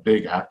have a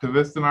big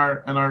activist in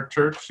our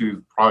church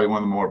who's probably one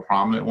of the more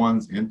prominent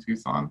ones in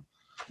Tucson,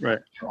 right,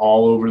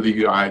 all over the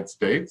United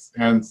States.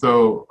 And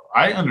so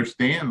I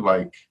understand,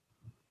 like,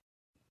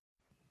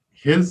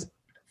 his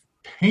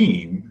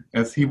pain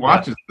as he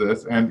watches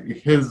this,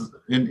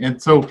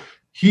 and so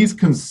he's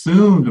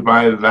consumed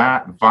by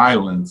that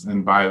violence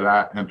and by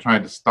that, and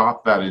trying to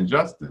stop that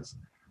injustice.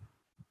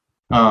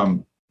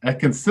 I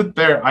can sit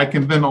there. I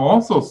can then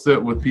also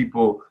sit with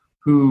people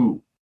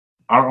who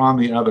are on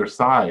the other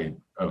side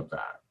of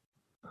that,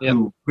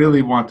 who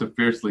really want to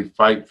fiercely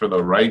fight for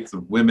the rights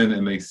of women,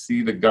 and they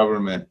see the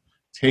government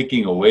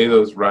taking away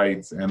those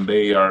rights, and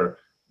they are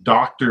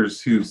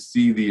doctors who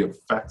see the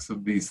effects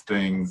of these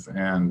things,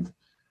 and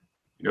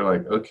you're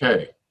like,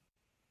 okay,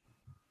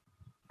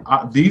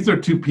 these are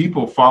two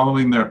people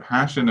following their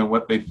passion and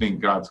what they think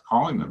God's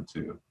calling them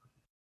to.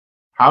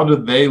 How do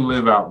they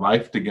live out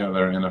life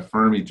together and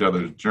affirm each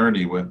other's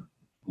journey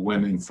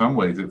when in some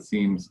ways it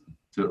seems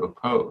to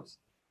oppose?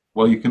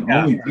 Well, you can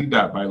only do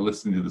that by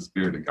listening to the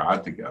Spirit of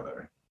God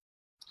together.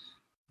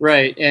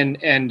 Right,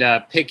 and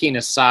picking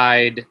a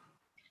side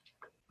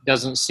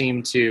doesn't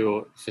seem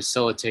to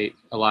facilitate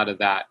a lot of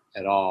that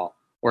at all,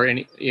 or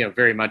any,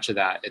 very much of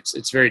that.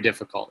 It's very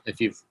difficult if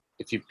you've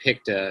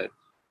picked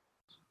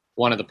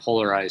one of the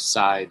polarized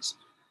sides.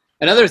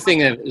 Another thing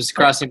that was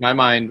crossing my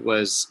mind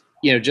was,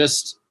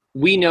 just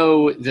we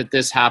know that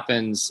this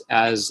happens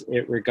as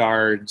it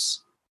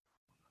regards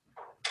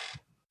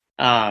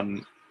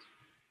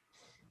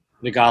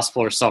the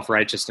gospel or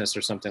self-righteousness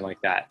or something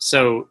like that.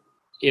 So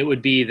it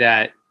would be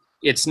that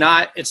it's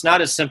not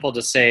as simple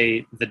to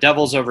say the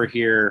devil's over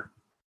here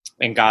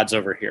and God's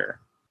over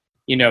here.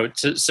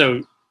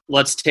 So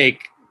let's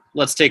take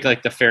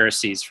like the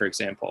Pharisees, for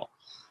example.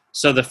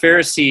 So the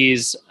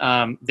Pharisees,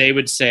 they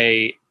would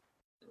say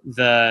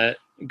the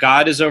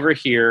God is over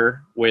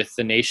here with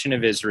the nation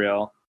of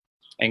Israel,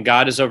 and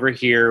God is over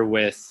here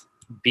with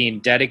being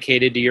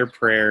dedicated to your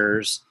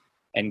prayers,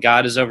 and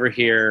God is over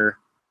here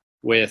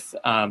with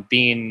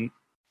being,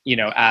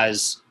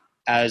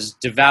 as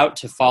devout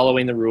to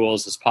following the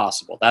rules as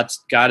possible.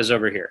 That's God is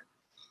over here.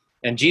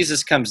 And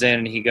Jesus comes in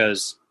and he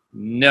goes,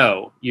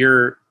 no,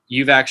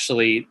 you've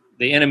actually,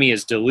 the enemy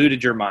has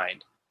deluded your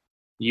mind.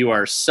 You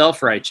are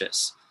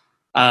self-righteous.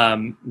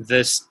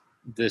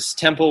 This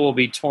temple will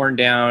be torn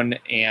down,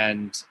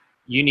 and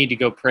you need to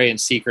go pray in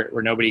secret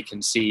where nobody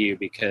can see you,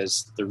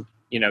 because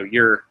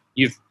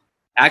you've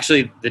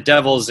actually, the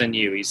devil's in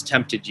you. He's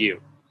tempted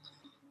you.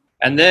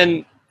 And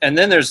then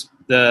there's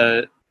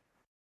the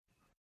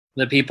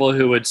people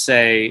who would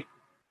say,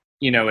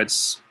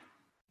 it's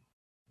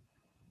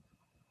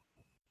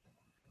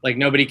like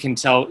nobody can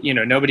tell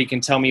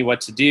me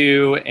what to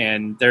do,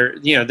 and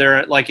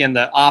they're like in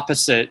the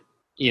opposite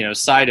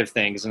side of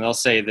things, and they'll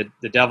say that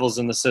the devil's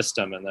in the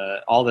system and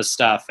all this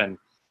stuff, and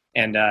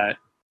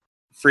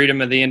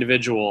freedom of the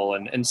individual,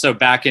 and so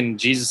back in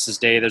Jesus's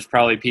day, there's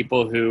probably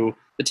people who,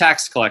 the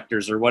tax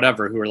collectors or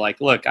whatever, who are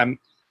like, look, I'm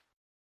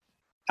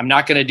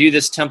not going to do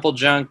this temple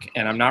junk,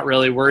 and I'm not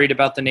really worried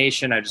about the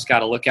nation. I just got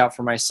to look out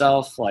for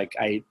myself. Like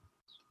I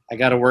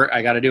got to work.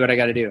 I got to do what I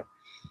got to do.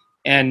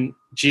 And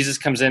Jesus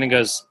comes in and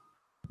goes,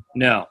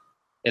 no,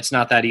 it's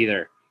not that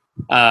either.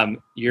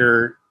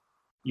 You're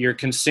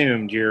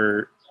consumed. He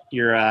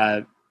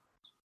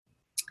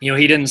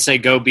didn't say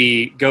go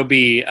be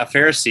a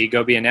Pharisee,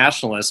 go be a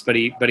nationalist, but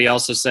he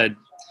also said,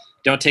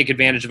 don't take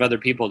advantage of other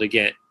people to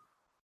get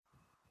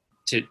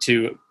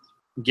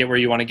where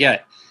you want to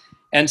get.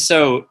 And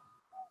so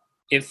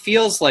it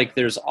feels like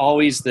there's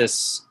always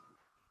this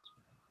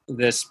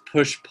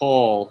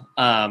push-pull.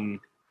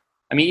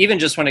 Even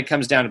just when it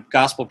comes down to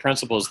gospel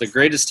principles, the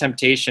greatest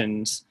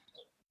temptations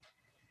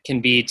can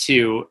be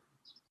to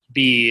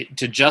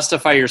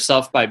justify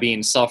yourself by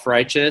being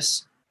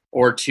self-righteous,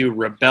 or to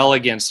rebel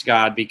against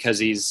God because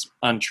he's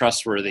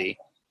untrustworthy.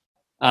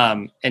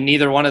 And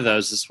neither one of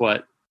those is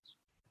what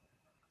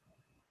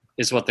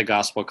the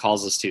gospel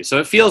calls us to. So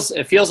it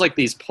feels like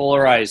these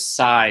polarized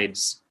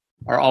sides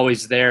are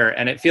always there.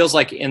 And it feels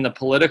like in the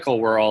political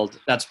world,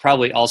 that's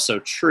probably also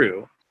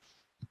true,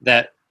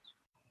 that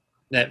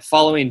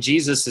following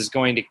Jesus is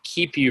going to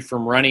keep you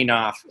from running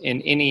off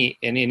in any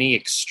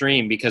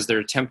extreme, because there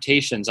are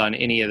temptations on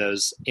any of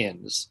those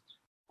ends.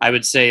 I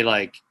would say,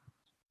 like,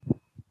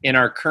 in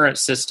our current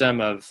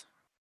system of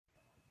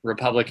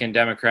Republican,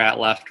 Democrat,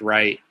 left,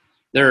 right.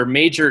 There are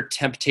major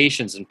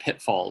temptations and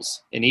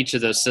pitfalls in each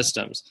of those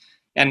systems.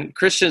 And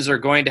Christians are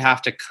going to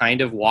have to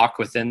kind of walk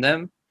within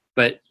them,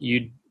 but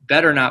you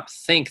better not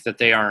think that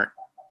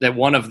that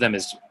one of them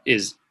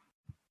is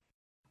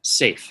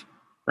safe,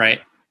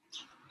 right?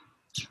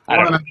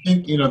 I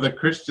think, the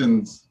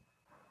Christians,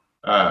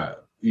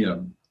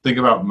 think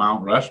about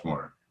Mount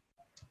Rushmore.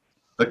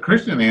 The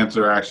Christian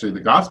answer, actually, the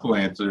gospel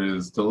answer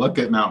is to look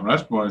at Mount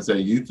Rushmore and say,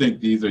 you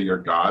think these are your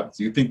gods?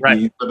 You think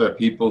these are the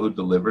people who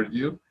delivered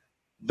you?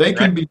 They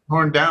can be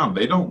torn down.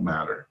 They don't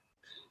matter.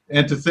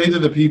 And to say to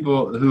the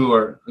people who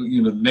are,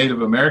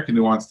 Native American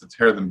who wants to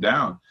tear them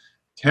down,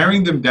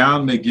 tearing them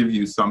down may give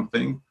you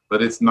something,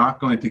 but it's not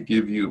going to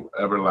give you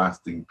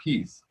everlasting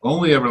peace.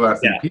 Only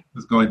everlasting peace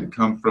is going to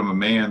come from a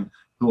man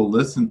who will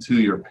listen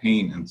to your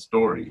pain and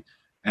story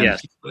and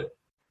heal it.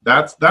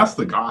 That's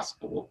the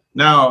gospel.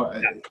 Now,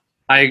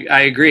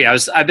 I agree.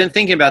 I've been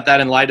thinking about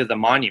that in light of the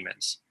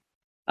monuments.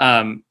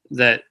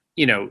 That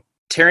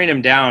tearing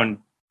them down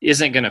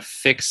isn't going to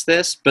fix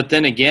this. But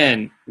then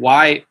again,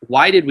 why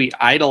did we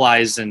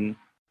idolize and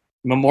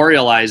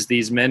memorialize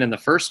these men in the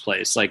first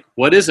place? Like,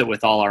 what is it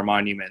with all our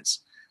monuments?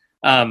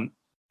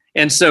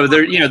 And so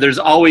there's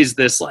always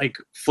this like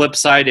flip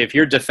side. If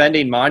you're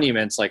defending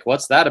monuments, like,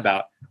 what's that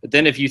about? But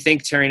then if you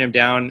think tearing them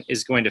down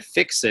is going to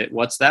fix it,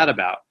 what's that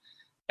about?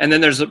 And then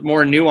there's a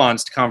more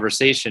nuanced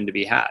conversation to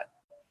be had.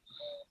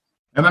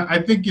 And I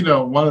think,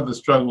 one of the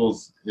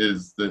struggles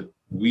is that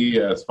we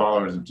as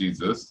followers of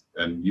Jesus,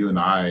 and you and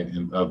I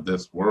of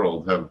this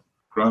world, have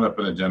grown up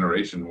in a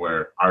generation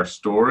where our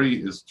story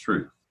is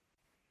truth.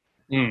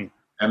 And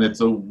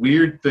it's a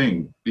weird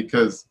thing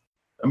because,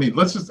 let me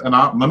go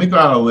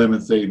out on a limb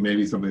and say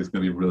maybe something that's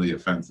going to be really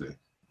offensive.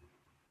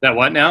 That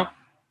what now?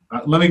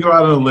 Let me go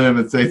out on a limb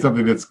and say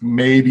something that's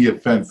maybe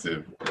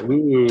offensive.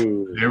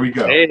 Ooh. Here we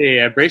go.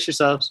 Hey, brace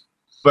yourselves.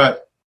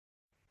 But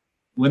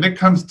when it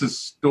comes to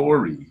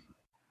story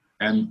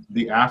and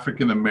the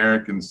African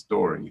American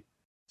story,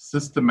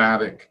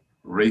 systematic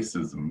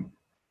racism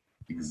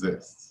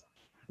exists.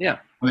 Yeah.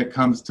 When it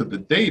comes to the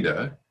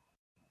data,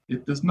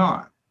 it does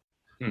not.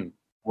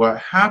 What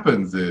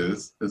happens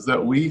is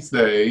that we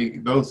say,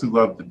 those who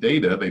love the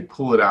data, they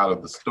pull it out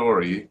of the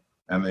story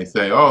and they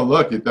say, oh,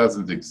 look, it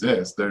doesn't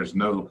exist. There's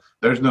no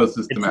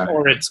systematic.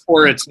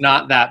 Or it's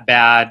not that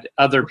bad.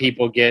 Other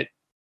people get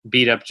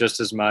beat up just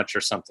as much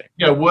or something.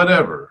 Yeah,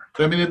 whatever.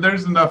 I mean,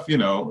 there's enough,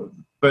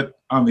 but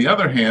on the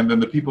other hand, then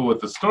the people with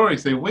the story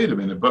say, wait a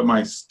minute, but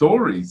my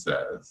story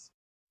says.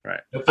 Right.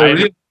 If there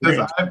is,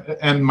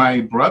 and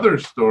my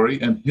brother's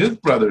story and his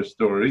brother's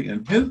story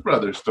and his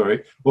brother's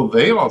story, well,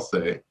 they all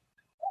say.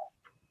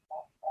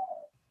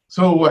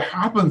 So what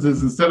happens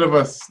is, instead of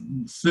us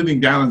sitting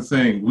down and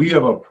saying, we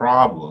have a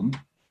problem,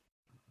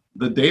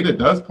 the data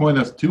does point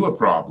us to a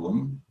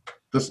problem.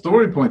 The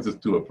story points us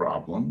to a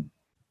problem.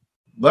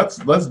 Let's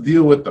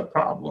deal with the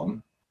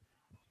problem.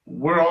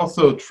 We're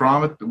also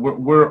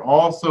we're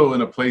also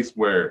in a place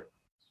where,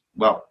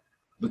 well,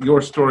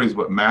 your story is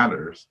what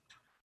matters.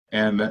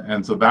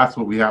 And so that's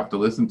what we have to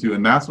listen to,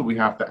 and that's what we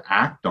have to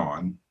act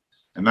on,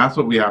 and that's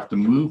what we have to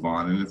move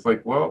on. And it's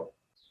like, well,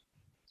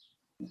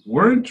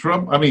 we're in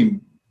trouble. I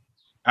mean,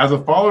 as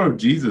a follower of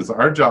Jesus,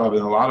 our job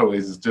in a lot of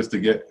ways is just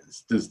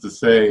to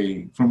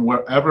say, from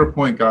whatever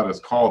point God has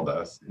called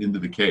us into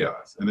the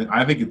chaos. And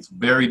I think it's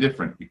very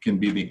different. It can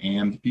be the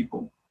and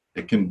people.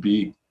 It can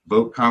be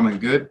vote common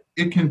good.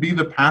 It can be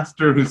the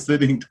pastor who's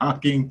sitting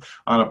talking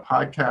on a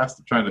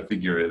podcast trying to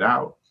figure it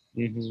out.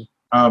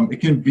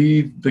 It can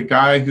be the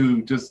guy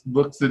who just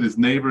looks at his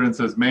neighbor and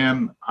says,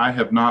 man, I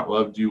have not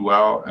loved you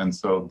well. And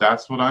so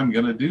that's what I'm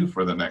going to do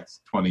for the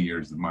next 20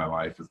 years of my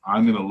life, is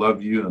I'm going to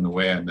love you in the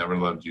way I never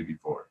loved you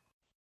before.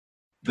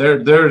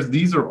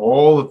 These are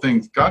all the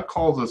things God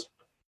calls us.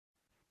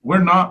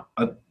 We're not,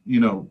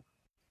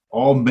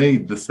 all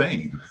made the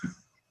same.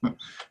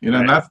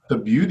 And that's the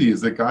beauty,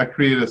 is that God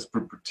created us for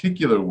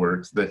particular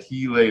works that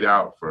he laid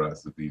out for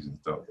us,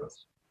 Ephesians tells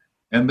us.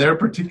 And they're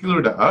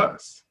particular to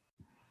us.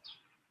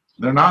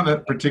 They're not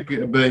that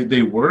particular, but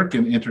they work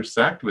and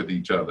intersect with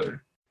each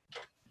other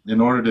in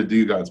order to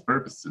do God's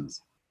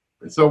purposes.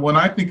 So when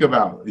I think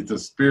about it's a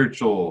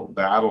spiritual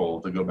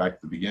battle, to go back to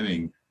the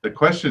beginning, the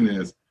question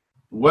is,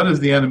 what is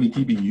the enemy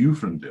keeping you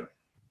from doing?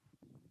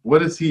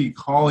 What is he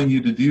calling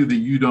you to do that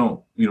you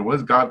don't, what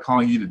is God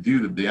calling you to do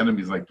that the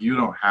enemy's like, you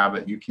don't have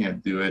it, you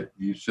can't do it,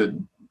 you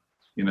shouldn't,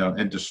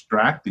 and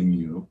distracting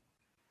you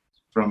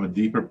from a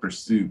deeper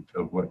pursuit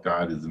of what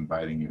God is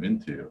inviting you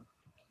into.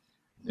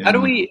 How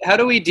do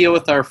we deal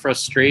with our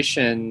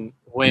frustration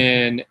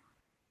when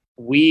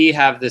we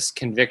have this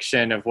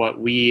conviction of what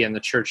we and the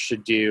church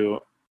should do,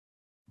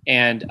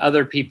 and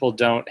other people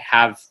don't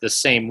have the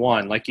same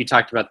one? Like you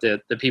talked about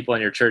the people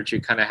in your church who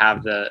kind of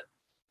have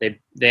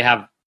they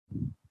have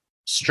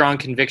strong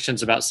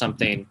convictions about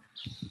something,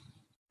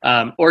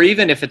 or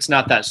even if it's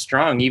not that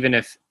strong, even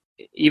if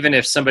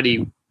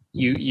somebody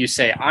you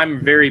say,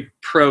 I'm very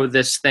pro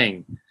this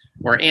thing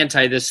or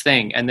anti this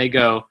thing, and they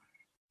go,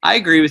 I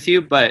agree with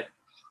you, but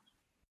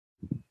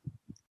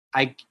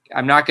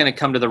I'm not going to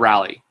come to the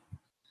rally.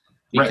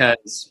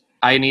 because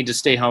I need to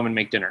stay home and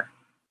make dinner.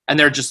 And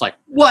they're just like,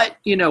 what?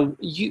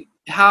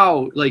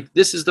 How? Like,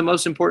 this is the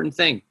most important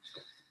thing.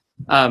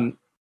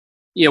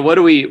 What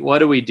do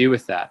we do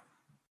with that?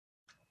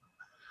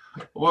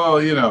 Well,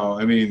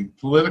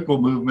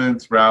 political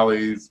movements,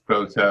 rallies,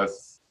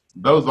 protests,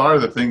 those are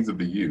the things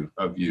of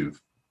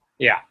youth.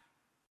 Yeah.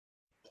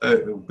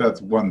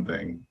 That's one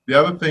thing. The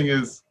other thing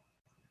is,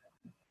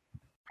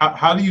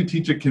 how do you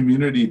teach a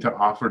community to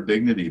offer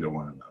dignity to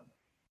one another?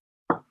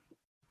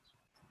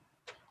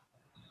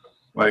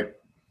 Like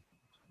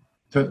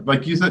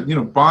you said,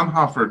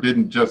 Bonhoeffer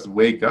didn't just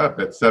wake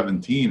up at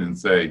 17 and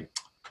say,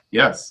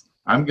 yes,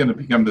 I'm going to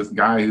become this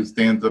guy who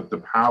stands up to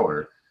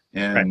power.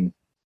 And,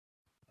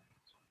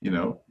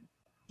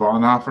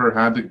 Bonhoeffer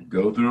had to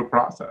go through a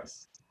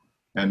process.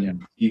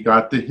 And he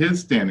got to his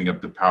standing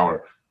up to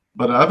power.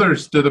 But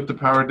others stood up to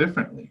power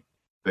differently.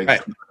 They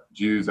snuck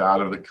Jews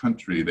out of the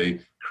country. They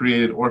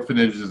created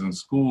orphanages and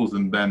schools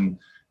and then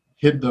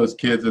hid those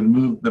kids and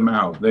moved them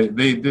out. They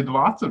did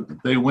lots of.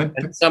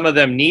 And some of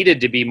them needed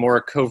to be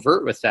more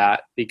covert with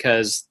that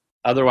because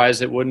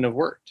otherwise it wouldn't have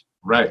worked.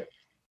 Right.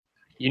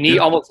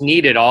 Almost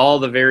needed all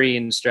the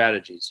varying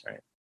strategies, right?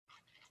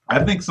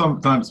 I think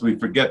sometimes we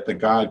forget that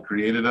God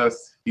created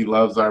us. He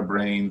loves our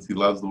brains. He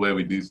loves the way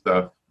we do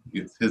stuff.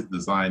 It's his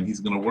design. He's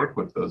going to work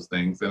with those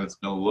things, and it's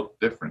going to look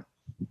different.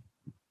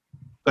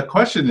 The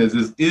question is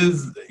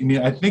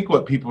I think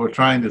what people are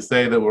trying to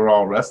say that we're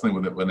all wrestling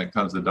with it when it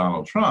comes to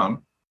Donald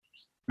Trump,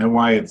 and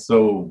why it's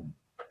so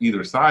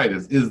either side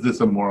is this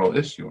a moral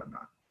issue or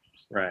not?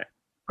 Right.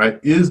 Right.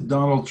 Is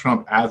Donald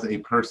Trump as a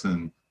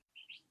person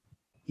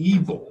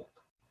evil?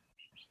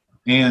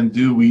 And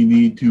do we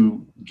need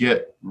to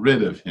get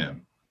rid of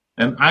him?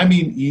 And I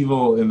mean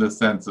evil in the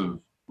sense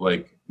of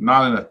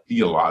not in a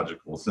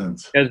theological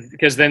sense.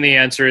 Because then the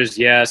answer is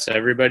yes,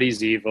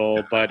 everybody's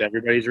evil, but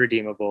everybody's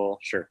redeemable.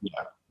 Sure.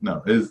 Yeah.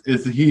 No.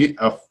 Is he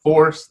a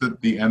force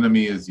that the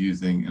enemy is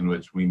using in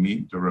which we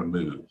need to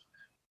remove?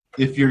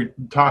 If you're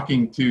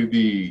talking to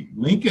the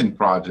Lincoln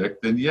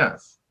Project, then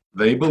yes,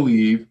 they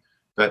believe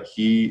that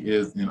he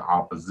is in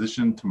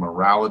opposition to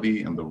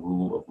morality and the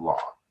rule of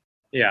law.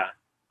 Yeah.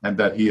 And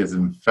that he has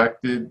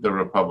infected the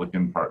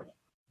Republican Party.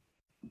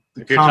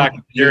 If you're talking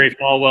to Jerry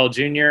Falwell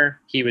Jr.,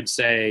 he would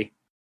say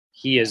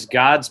he is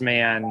God's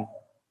man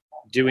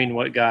doing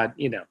what God,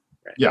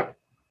 Right? Yeah.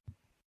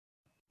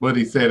 Would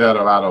he say that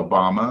about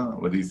Obama?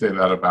 Would he say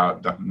that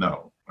about,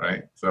 no,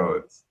 right? So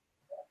it's,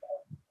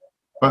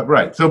 but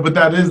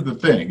that is the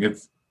thing.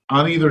 It's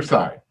on either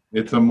side.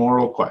 It's a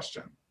moral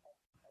question.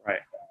 Right.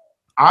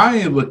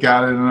 I look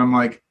at it and I'm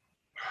like,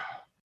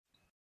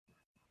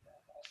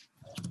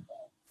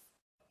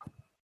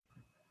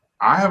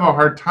 I have a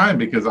hard time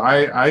because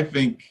I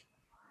think,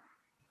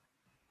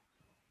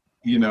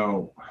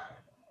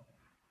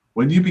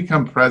 when you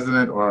become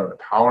president or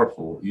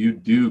powerful, you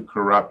do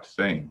corrupt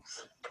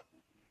things,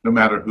 no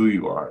matter who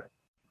you are.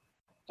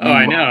 Oh,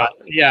 I know.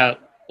 Yeah.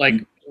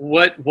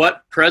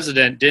 What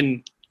president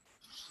didn't?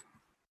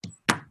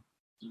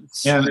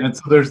 And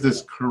so there's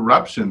this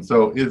corruption.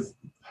 So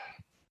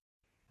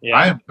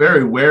I am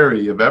very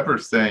wary of ever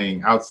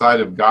saying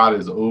outside of God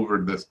is over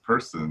this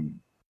person,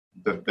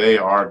 that they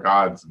are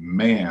God's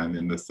man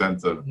in the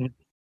sense of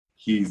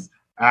he's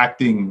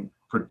acting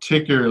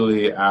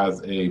particularly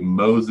as a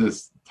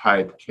Moses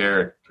type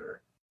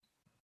character.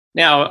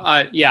 Now,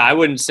 I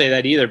wouldn't say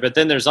that either. But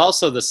then there's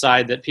also the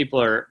side that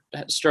people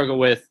struggle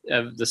with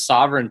of the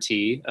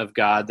sovereignty of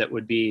God. That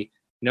would be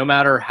no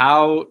matter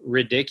how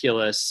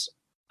ridiculous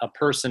a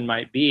person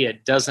might be,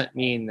 it doesn't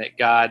mean that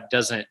God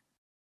doesn't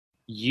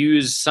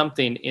use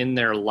something in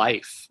their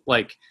life.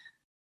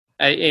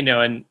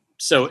 And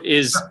so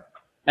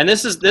and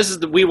this is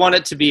we want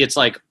it to be, it's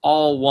like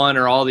all one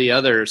or all the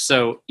other.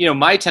 So,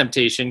 my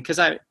temptation, because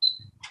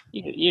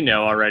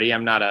already,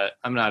 I'm not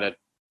a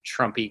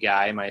Trumpy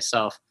guy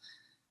myself,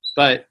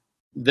 but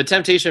the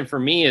temptation for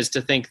me is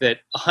to think that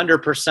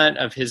 100%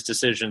 of his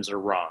decisions are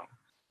wrong.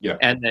 Yeah.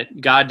 And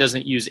that God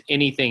doesn't use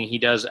anything he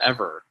does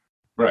ever.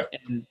 Right.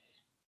 And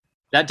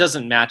that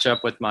doesn't match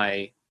up with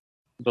my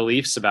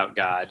beliefs about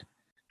God,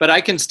 but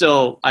I can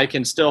still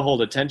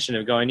hold a tension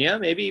of going,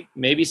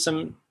 maybe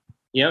some,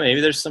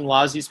 maybe there's some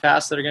laws he's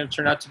passed that are going to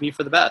turn out to be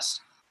for the best.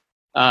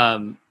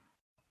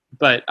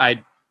 But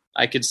I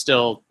could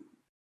still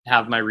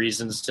have my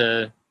reasons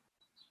to,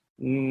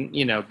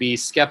 be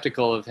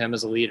skeptical of him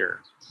as a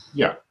leader.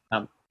 Yeah.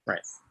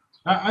 Right.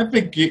 I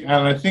think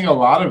a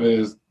lot of it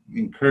is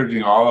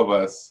encouraging all of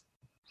us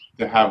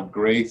to have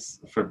grace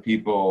for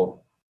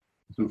people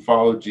who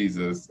follow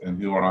Jesus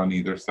and who are on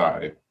either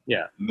side.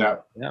 Yeah.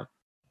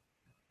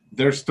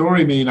 Their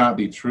story may not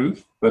be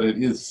truth, but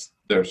it is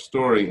their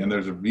story, and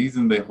there's a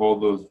reason they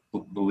hold those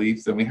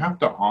beliefs, and we have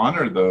to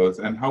honor those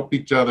and help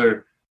each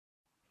other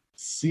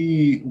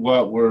see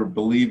what we're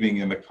believing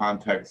in the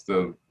context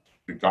of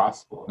the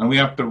gospel. And we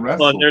have to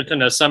wrestle. Well, there's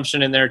an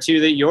assumption in there too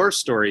that your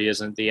story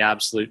isn't the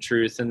absolute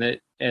truth, and that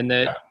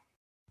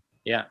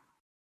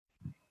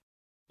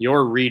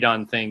your read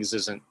on things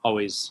isn't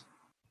always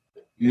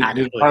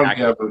It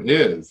hardly ever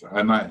is,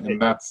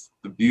 and that's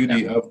the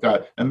beauty of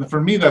God. And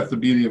for me, that's the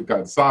beauty of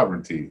God's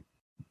sovereignty,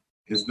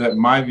 is that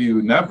my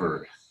view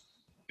never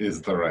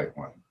is the right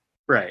one.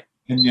 Right.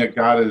 And yet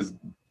God is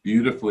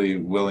beautifully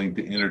willing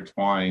to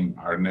intertwine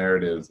our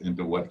narratives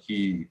into what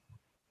He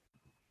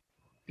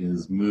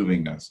is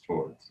moving us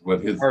towards.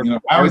 What His,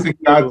 I always think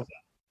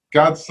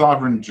God's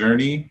sovereign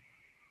journey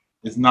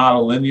is not a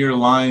linear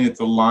line. It's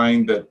a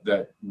line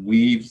that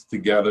weaves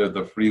together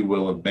the free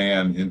will of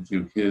man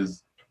into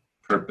His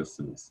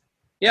purposes.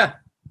 Yeah.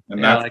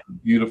 And that's the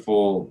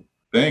beautiful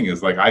thing,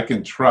 is like I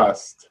can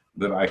trust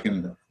that I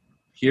can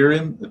hear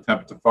Him,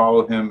 attempt to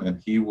follow Him,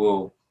 and He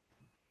will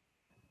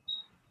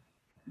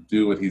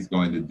do what He's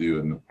going to do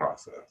in the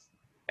process.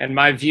 And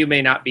my view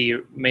may not be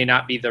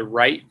the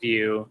right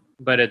view,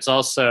 but it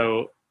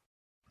also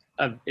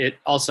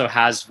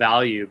has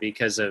value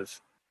because of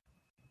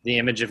the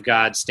image of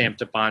God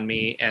stamped upon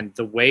me and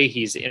the way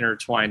He's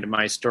intertwined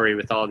my story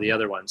with all the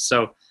other ones.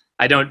 So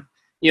I don't,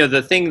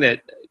 the thing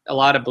that a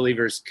lot of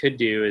believers could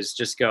do is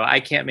just go, I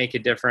can't make a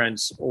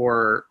difference,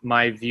 or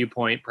my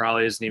viewpoint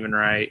probably isn't even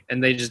right,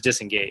 and they just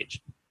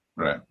disengage.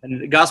 Right. And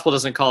the gospel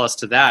doesn't call us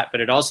to that, but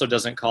it also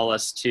doesn't call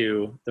us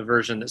to the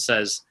version that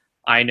says,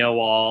 I know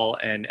all,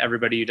 and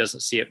everybody who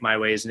doesn't see it my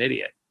way is an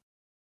idiot.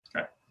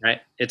 Okay.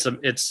 Right. It's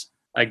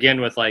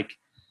again with like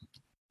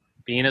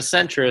being a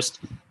centrist,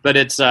 but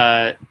it's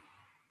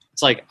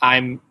like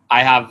I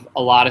have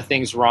a lot of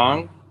things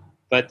wrong,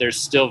 but there's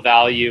still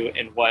value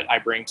in what I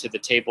bring to the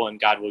table, and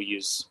God will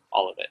use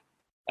all of it,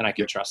 and I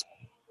can trust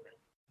Him.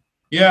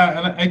 Yeah,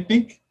 and I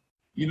think,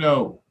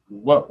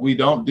 what we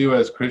don't do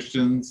as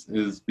Christians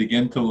is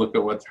begin to look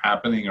at what's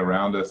happening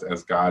around us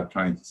as God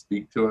trying to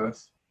speak to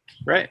us.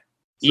 Right.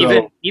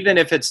 So, even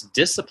if it's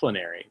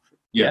disciplinary.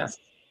 Yes.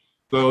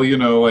 Yeah. So,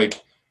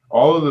 like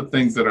all of the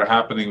things that are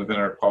happening within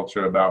our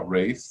culture about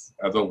race,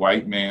 as a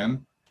white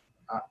man,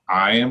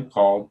 I am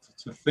called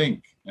to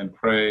think and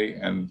pray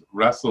and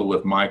wrestle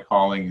with my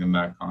calling in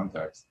that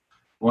context.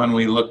 When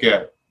we look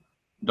at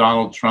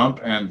Donald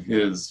Trump and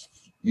his,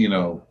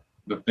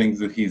 the things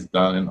that he's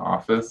done in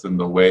office and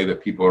the way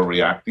that people are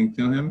reacting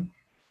to him,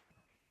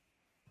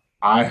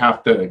 I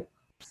have to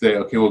say,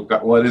 okay, well,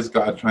 God, what is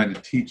God trying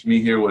to teach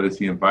me here? What is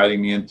He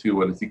inviting me into?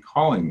 What is He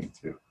calling me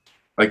to?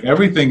 Like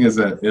everything is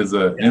an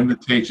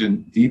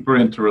invitation deeper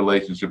into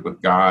relationship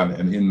with God,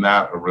 and in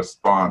that a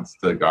response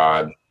to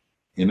God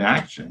in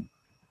action.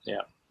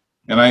 Yeah.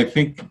 And I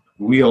think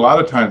we a lot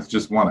of times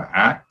just want to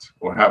act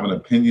or have an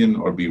opinion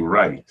or be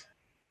right.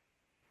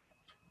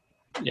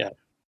 Yeah.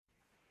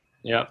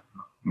 Yeah.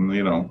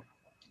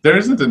 There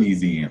isn't an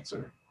easy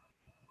answer.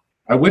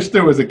 I wish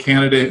there was a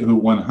candidate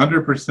who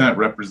 100%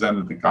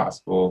 represented the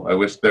gospel. I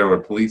wish there were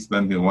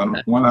policemen who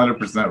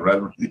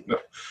 100%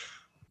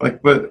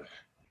 but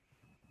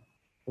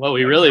what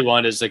we really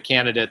want is a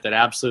candidate that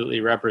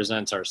absolutely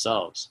represents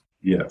ourselves.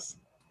 Yes.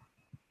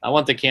 I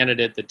want the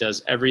candidate that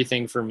does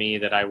everything for me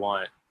that I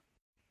want.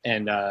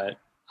 And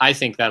I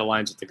think that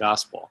aligns with the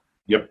gospel.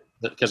 Yep.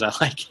 Because I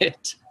like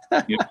it.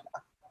 Yep.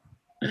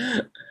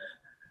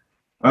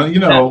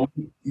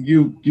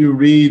 You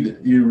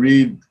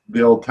read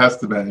the Old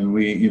Testament,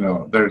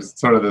 and there's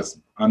sort of this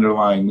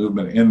underlying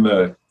movement in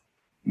the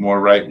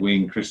more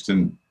right-wing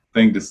Christian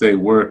thing to say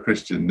we're a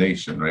Christian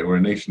nation, right? We're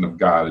a nation of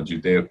God, a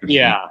Judeo-Christian.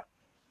 Yeah.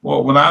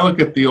 Well, when I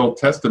look at the Old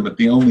Testament,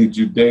 the only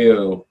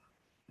Judeo,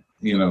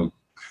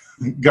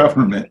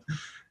 government,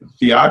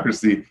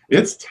 theocracy,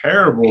 it's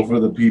terrible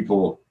for the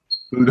people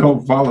who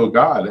don't follow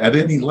God at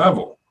any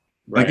level.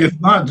 Right. Like, it's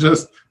not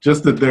just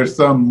that there's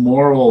some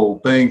immoral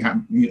thing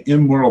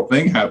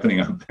happening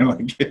out there.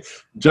 Like,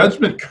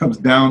 judgment comes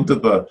down to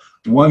the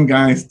one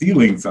guy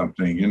stealing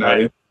something.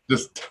 Right.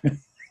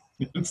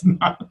 It's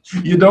not.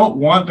 You don't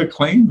want to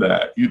claim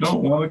that. You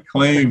don't want to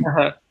claim.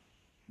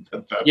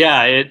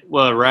 Yeah.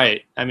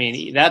 Right. I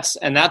mean,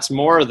 that's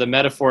more the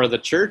metaphor of the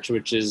church,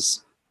 which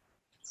is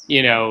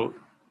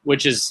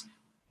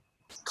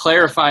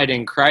clarified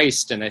in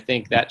Christ, and I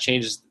think that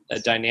changes a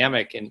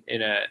dynamic in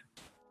a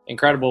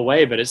incredible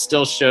way, but it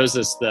still shows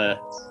us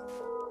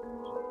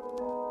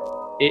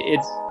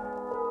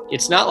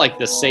it's not like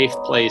the safe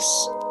place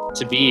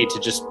to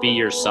just be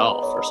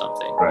yourself or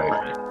something.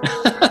 Right.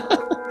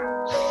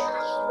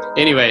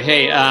 Anyway,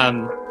 hey,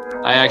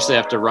 I actually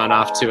have to run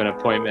off to an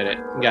appointment.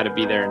 I got to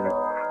be there in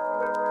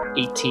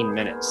 18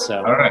 minutes.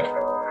 So all right.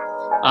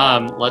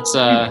 Let's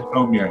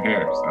comb your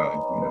hair.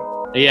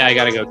 So yeah, I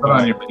got to go. Put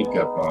on your makeup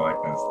and all that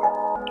kind of stuff.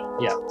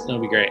 Yeah, that'll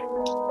be great.